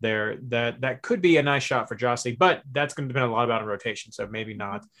there that could be a nice shot for Gyasi, but that's going to depend a lot about a rotation. So maybe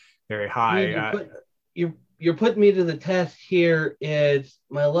not very high. You're putting me to the test here. Is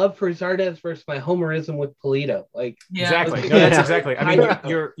my love for Zardes versus my homerism with Polito. Exactly. No, that's exactly. I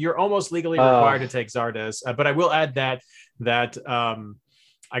mean, you're almost legally required to take Zardes, but I will add that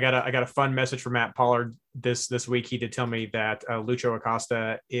I got a fun message from Matt Pollard this week. He did tell me that Lucho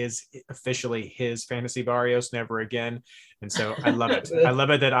Acosta is officially his fantasy Barrios, never again. And so I love it. I love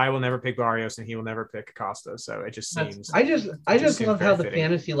it that I will never pick Barrios and he will never pick Acosta. So it just seems. I just love how the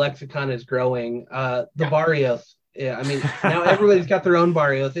fantasy lexicon is growing. Barrios. Yeah, I mean, now everybody's got their own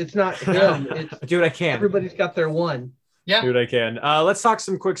Barrios. It's not him. It's dude, I can. Everybody's got their one. Yeah, dude, I can. Let's talk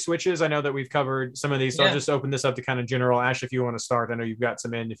some quick switches. I know that we've covered some of these, so I'll just open this up to kind of general. Ash, if you want to start, I know you've got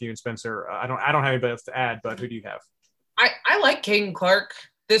some in. If you and Spencer, I don't have anybody else to add, but who do you have? I like Caden Clark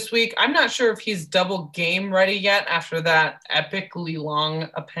this week. I'm not sure if he's double game ready yet after that epically long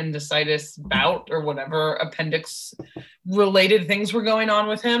appendicitis bout or whatever appendix related things were going on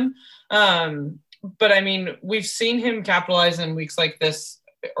with him. But I mean, we've seen him capitalize in weeks like this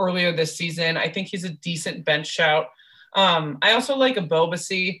earlier this season. I think he's a decent bench shout. I also like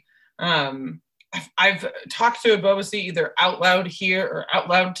Ebobisse. I've talked to Ebobisse either out loud here or out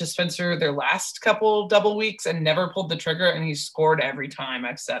loud to Spencer their last couple double weeks and never pulled the trigger, and he's scored every time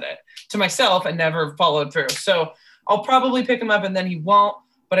I've said it to myself and never followed through. So I'll probably pick him up and then he won't,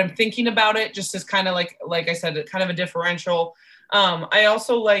 but I'm thinking about it just as kind of like I said, kind of a differential. I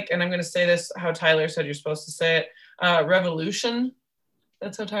also like, and I'm going to say this how Tyler said you're supposed to say it, Revolution.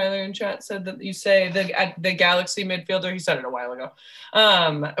 That's how Tyler in chat said that you say the Galaxy midfielder. He said it a while ago.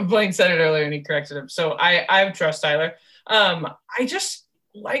 Blaine said it earlier and he corrected him. So I trust Tyler. I just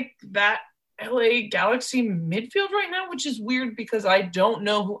like that LA Galaxy midfield right now, which is weird because I don't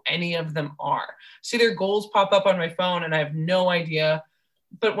know who any of them are. See their goals pop up on my phone and I have no idea.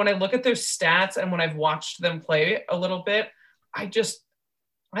 But when I look at their stats and when I've watched them play a little bit,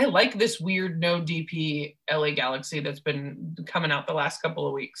 I like this weird no DP LA Galaxy that's been coming out the last couple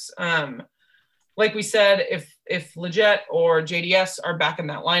of weeks. Like we said, if Leggett or JDS are back in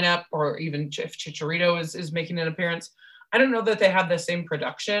that lineup, or even if Chicharito is making an appearance, I don't know that they have the same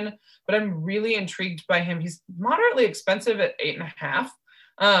production, but I'm really intrigued by him. He's moderately expensive at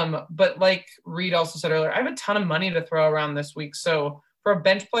 8.5. But like Reed also said earlier, I have a ton of money to throw around this week. So for a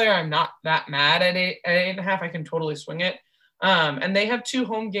bench player, I'm not that mad at 8.5. I can totally swing it. And they have 2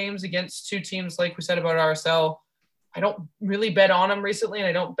 home games against 2 teams, like we said about RSL. I don't really bet on them recently, and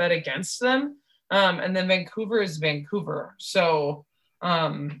I don't bet against them. And then Vancouver is Vancouver. So,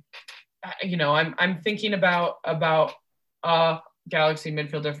 I'm thinking about a Galaxy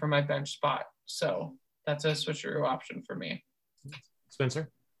midfielder for my bench spot. So that's a switcheroo option for me. Spencer?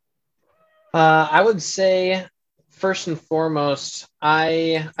 I would say first and foremost,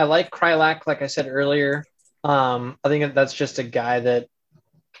 I like Krylak, like I said earlier. I think that's just a guy that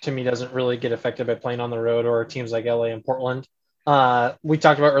to me doesn't really get affected by playing on the road or teams like LA and Portland. We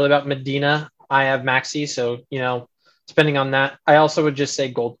talked about earlier about Medina. I have Maxi. So, depending on that, I also would just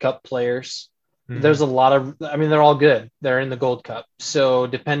say Gold Cup players. Mm-hmm. There's a lot of, they're all good. They're in the Gold Cup. So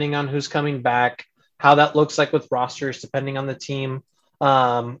depending on who's coming back, how that looks like with rosters, depending on the team,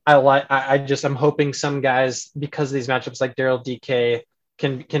 I'm hoping some guys, because of these matchups like Daryl DK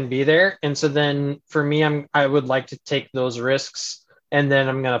can be there. And so then for me, I would like to take those risks, and then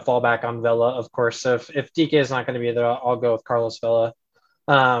I'm going to fall back on Vela, of course. So if DK is not going to be there, I'll go with Carlos Vela.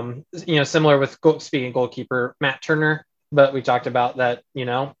 Similar with speaking goalkeeper Matt Turner, but we talked about that,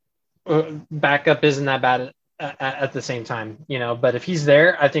 backup isn't that bad at the same time, but if he's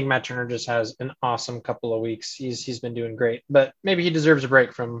there, I think Matt Turner just has an awesome couple of weeks. He's been doing great, but maybe he deserves a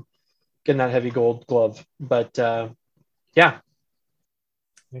break from getting that heavy gold glove. But yeah.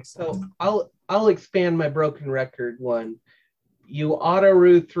 So I'll expand my broken record one. You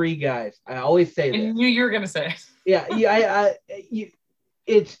auto-roo 3 guys. I always say this. I knew you were gonna say. Yeah.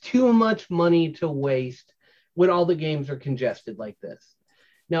 It's too much money to waste when all the games are congested like this.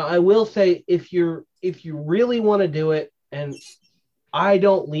 Now, I will say if you really want to do it, and I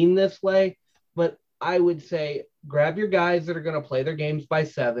don't lean this way, but I would say grab your guys that are going to play their games by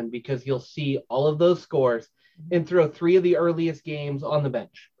 7, because you'll see all of those scores, and throw 3 of the earliest games on the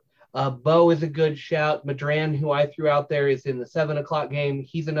bench. Bo is a good shout. Madran, who I threw out there, is in the 7:00 game.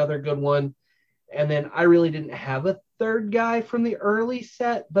 He's another good one. And then I really didn't have a third guy from the early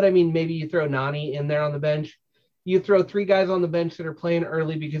set, but I mean, maybe you throw Nani in there on the bench. You throw 3 guys on the bench that are playing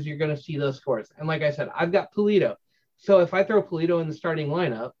early because you're going to see those scores. And like I said, I've got Pulido. So if I throw Pulido in the starting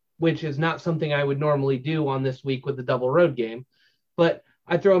lineup, which is not something I would normally do on this week with the double road game, but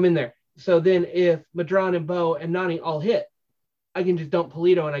I throw him in there. So then if Madran and Bo and Nani all hit, I can just dump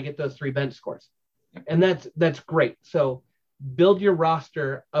Pulido and I get those 3 bench scores. And that's great. So build your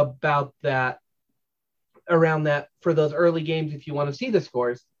roster around that for those early games if you want to see the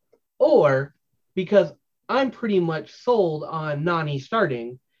scores, or because I'm pretty much sold on Nani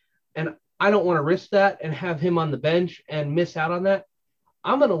starting and I don't want to risk that and have him on the bench and miss out on that,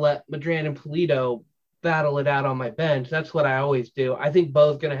 I'm going to let Madran and Pulido battle it out on my bench. That's what I always do. I think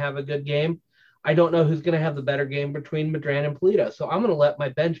Bo's going to have a good game. I don't know who's going to have the better game between Madran and Pulido. So I'm going to let my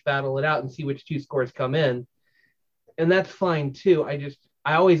bench battle it out and see which 2 scores come in. And that's fine too.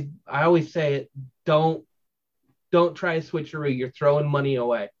 I always say it. Don't try a switcheroo. You're throwing money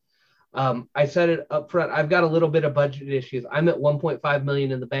away. I said it up front. I've got a little bit of budget issues. I'm at 1.5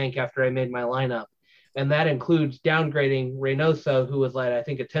 million in the bank after I made my lineup. And that includes downgrading Reynoso, who was like, I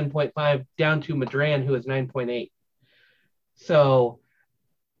think a 10.5, down to Madran, who is 9.8. So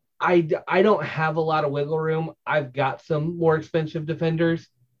I don't have a lot of wiggle room. I've got some more expensive defenders.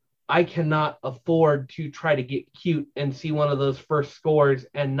 I cannot afford to try to get cute and see one of those first scores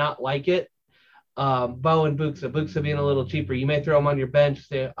and not like it. Bo and Buxa being a little cheaper. You may throw them on your bench,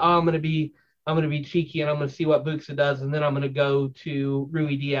 say, oh, I'm gonna be cheeky and I'm gonna see what Buxa does, and then I'm gonna go to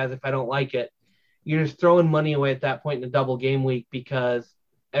Rui Diaz if I don't like it. You're just throwing money away at that point in a double game week because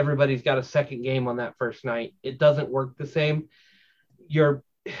everybody's got a second game on that first night. It doesn't work the same.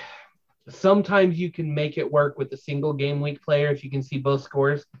 Sometimes you can make it work with a single game week player if you can see both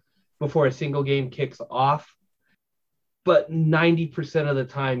scores before a single game kicks off. But 90% of the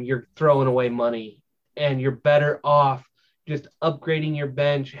time you're throwing away money and you're better off just upgrading your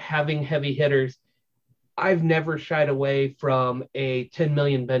bench, having heavy hitters. I've never shied away from a 10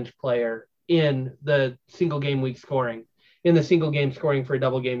 million bench player in the single game week scoring, in the single game scoring for a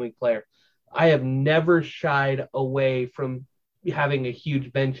double game week player. I have never shied away from having a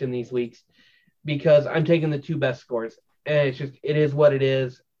huge bench in these weeks because I'm taking the 2 best scores, and it is what it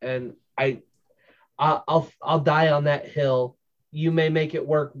is. And I'll die on that hill. You may make it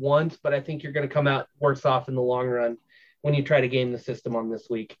work once, but I think you're going to come out worse off in the long run when you try to game the system on this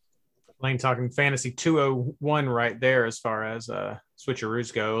week. Lane talking fantasy 201 right there as far as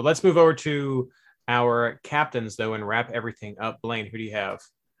switcheroos go. Let's move over to our captains though and wrap everything up. Blaine, who do you have?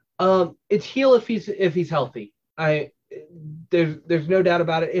 It's Heel if he's healthy. There's no doubt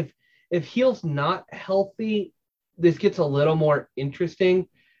about it. If Heel's not healthy, this gets a little more interesting.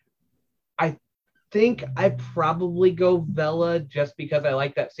 I think I probably go Vela just because I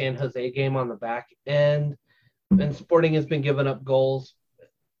like that San Jose game on the back end, and Sporting has been giving up goals.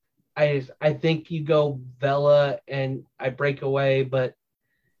 I think you go Vela and I break away, but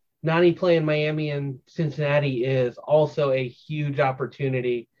Nani playing Miami and Cincinnati is also a huge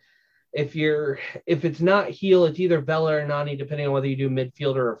opportunity. If it's not Heel, it's either Vela or Nani, depending on whether you do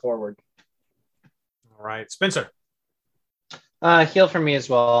midfielder or forward. All right, Spencer. Heel for me as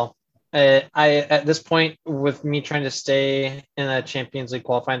well. I at this point, with me trying to stay in a Champions League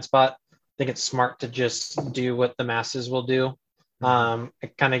qualifying spot, I think it's smart to just do what the masses will do.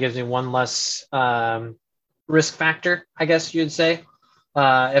 It kind of gives me one less risk factor, I guess you'd say.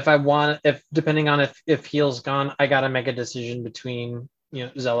 Depending on if Heel's gone, I got to make a decision between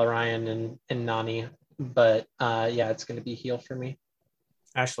Zella Ryan and Nani. But it's going to be Heel for me.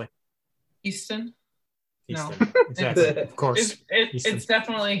 Ashley. Easton. Easton. No. Exactly. Of course. It's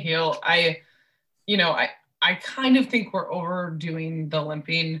definitely heel. I kind of think we're overdoing the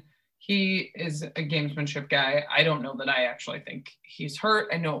limping. He is a gamesmanship guy. I don't know that I actually think he's hurt.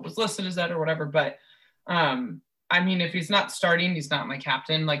 I know it was listed as that or whatever, but if he's not starting, he's not my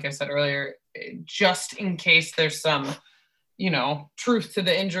captain. Like I said earlier, just in case there's some, truth to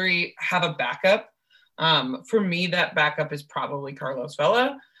the injury, have a backup. For me, that backup is probably Carlos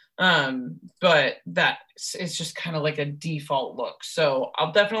Vela. But that is just kind of like a default look. So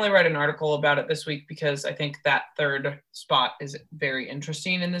I'll definitely write an article about it this week because I think that third spot is very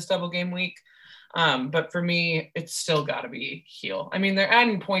interesting in this double game week. But for me, it's still got to be heel. I mean, they're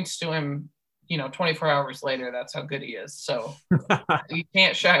adding points to him, 24 hours later. That's how good he is. So you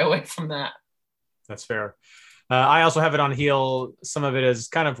can't shy away from that. That's fair. I also have it on heel. Some of it is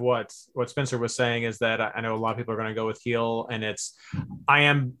kind of what Spencer was saying is that I know a lot of people are going to go with heel, and I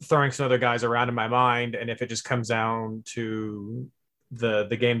am throwing some other guys around in my mind. And if it just comes down to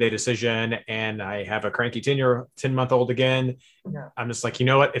the game day decision and I have a cranky 10-month-old again, I'm just like, you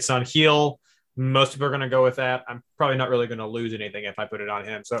know what? It's on heel. Most people are going to go with that. I'm probably not really going to lose anything if I put it on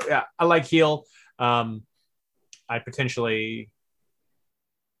him. So yeah, I like heel. I potentially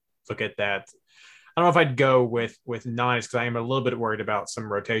look at that. I don't know if I'd go with Nines because I am a little bit worried about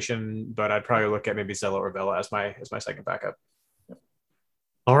some rotation, but I'd probably look at maybe Zella or Vela as my second backup.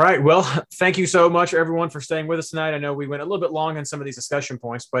 All right. Well, thank you so much, everyone, for staying with us tonight. I know we went a little bit long on some of these discussion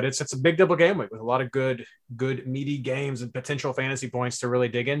points, but it's a big double game week with a lot of good meaty games and potential fantasy points to really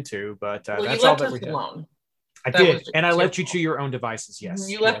dig into. But that's all that we did. I did, and I left you to your own devices. Yes,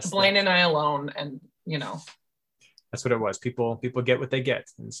 you left Blaine and I alone, and That's what it was. People get what they get.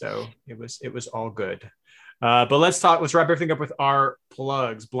 And so it was all good. But let's wrap everything up with our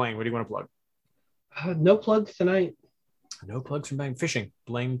plugs. Blaine, what do you want to plug? No plugs tonight. No plugs from Blaine. Fishing.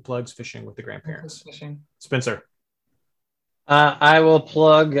 Blaine plugs fishing with the grandparents. Fishing. Spencer. I will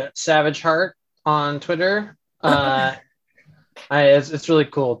plug Savage Heart on Twitter. It's really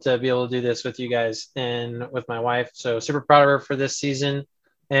cool to be able to do this with you guys and with my wife. So super proud of her for this season.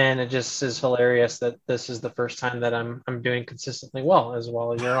 And it just is hilarious that this is the first time that I'm doing consistently well as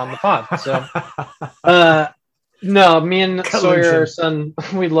you're on the pod. So, no, me and Sawyer, son,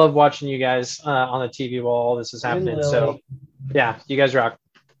 we love watching you guys on the TV while all this is happening. So, yeah, you guys rock.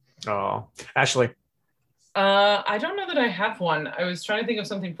 Oh, Ashley. I don't know that I have one. I was trying to think of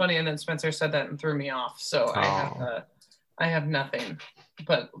something funny, and then Spencer said that and threw me off. So I have nothing.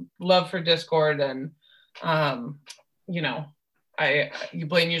 But love for Discord, and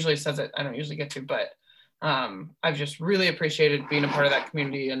Blaine usually says it. I don't usually get to, but I've just really appreciated being a part of that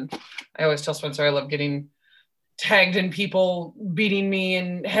community. And I always tell Spencer I love getting tagged in people beating me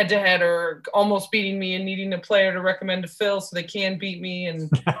in head-to-head or almost beating me and needing a player to recommend to Phil so they can beat me and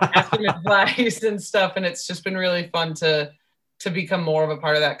asking advice and stuff. And it's just been really fun to become more of a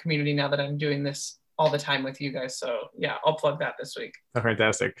part of that community now that I'm doing this all the time with you guys. So yeah, I'll plug that this week. Oh,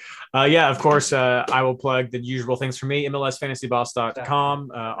 fantastic. Of course, I will plug the usual things for me,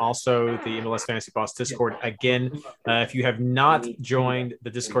 MLSFantasyBoss.com. Also the MLS Fantasy Boss Discord. Again, if you have not joined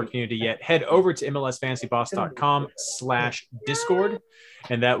the Discord community yet, head over to MLSFantasyBoss.com/Discord,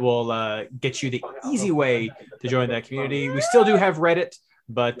 and that will get you the easy way to join that community. We still do have Reddit,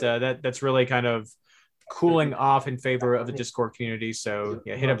 but that's really kind of cooling off in favor of the Discord community. So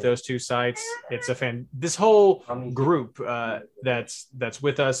yeah, hit up those two sites. It's this whole group that's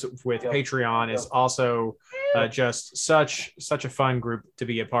with us with Patreon is also just such a fun group to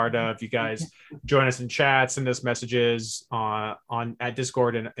be a part of. You guys join us in chat, send us messages on at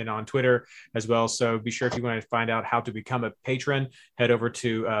Discord and on Twitter as well. So be sure, if you want to find out how to become a patron, head over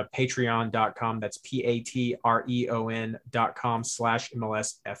to patreon.com. That's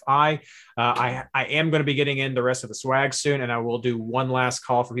patreon.com/MLSFI. I am going to be getting in the rest of the swag soon, and I will do one last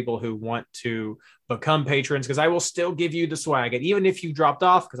call for people who want to become patrons, because I will still give you the swag. And even if you dropped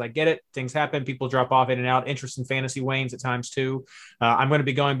off, because I get it, things happen, people drop off in and out, interest in fantasy wanes at times too. I'm going to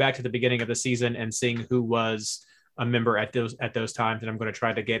be going back to the beginning of the season and seeing who was a member at those times, and I'm going to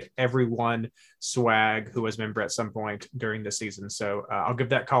try to get everyone swag who was a member at some point during the season. So I'll give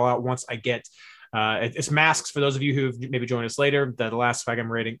that call out once I get it's masks for those of you who've maybe joined us later. The last swag I'm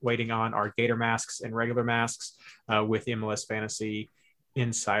waiting on are Gator masks and regular masks with the MLS Fantasy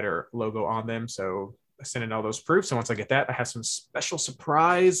Insider logo on them. So I sent in all those proofs, and once I get that, I have some special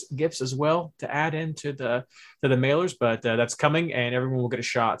surprise gifts as well to add into the mailers. But that's coming, and everyone will get a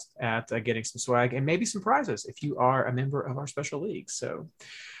shot at getting some swag and maybe some prizes if you are a member of our special league. So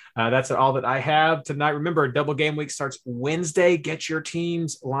that's all that I have tonight. Remember, double game week starts Wednesday. Get your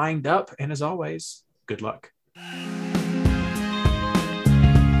teams lined up. And as always, good luck.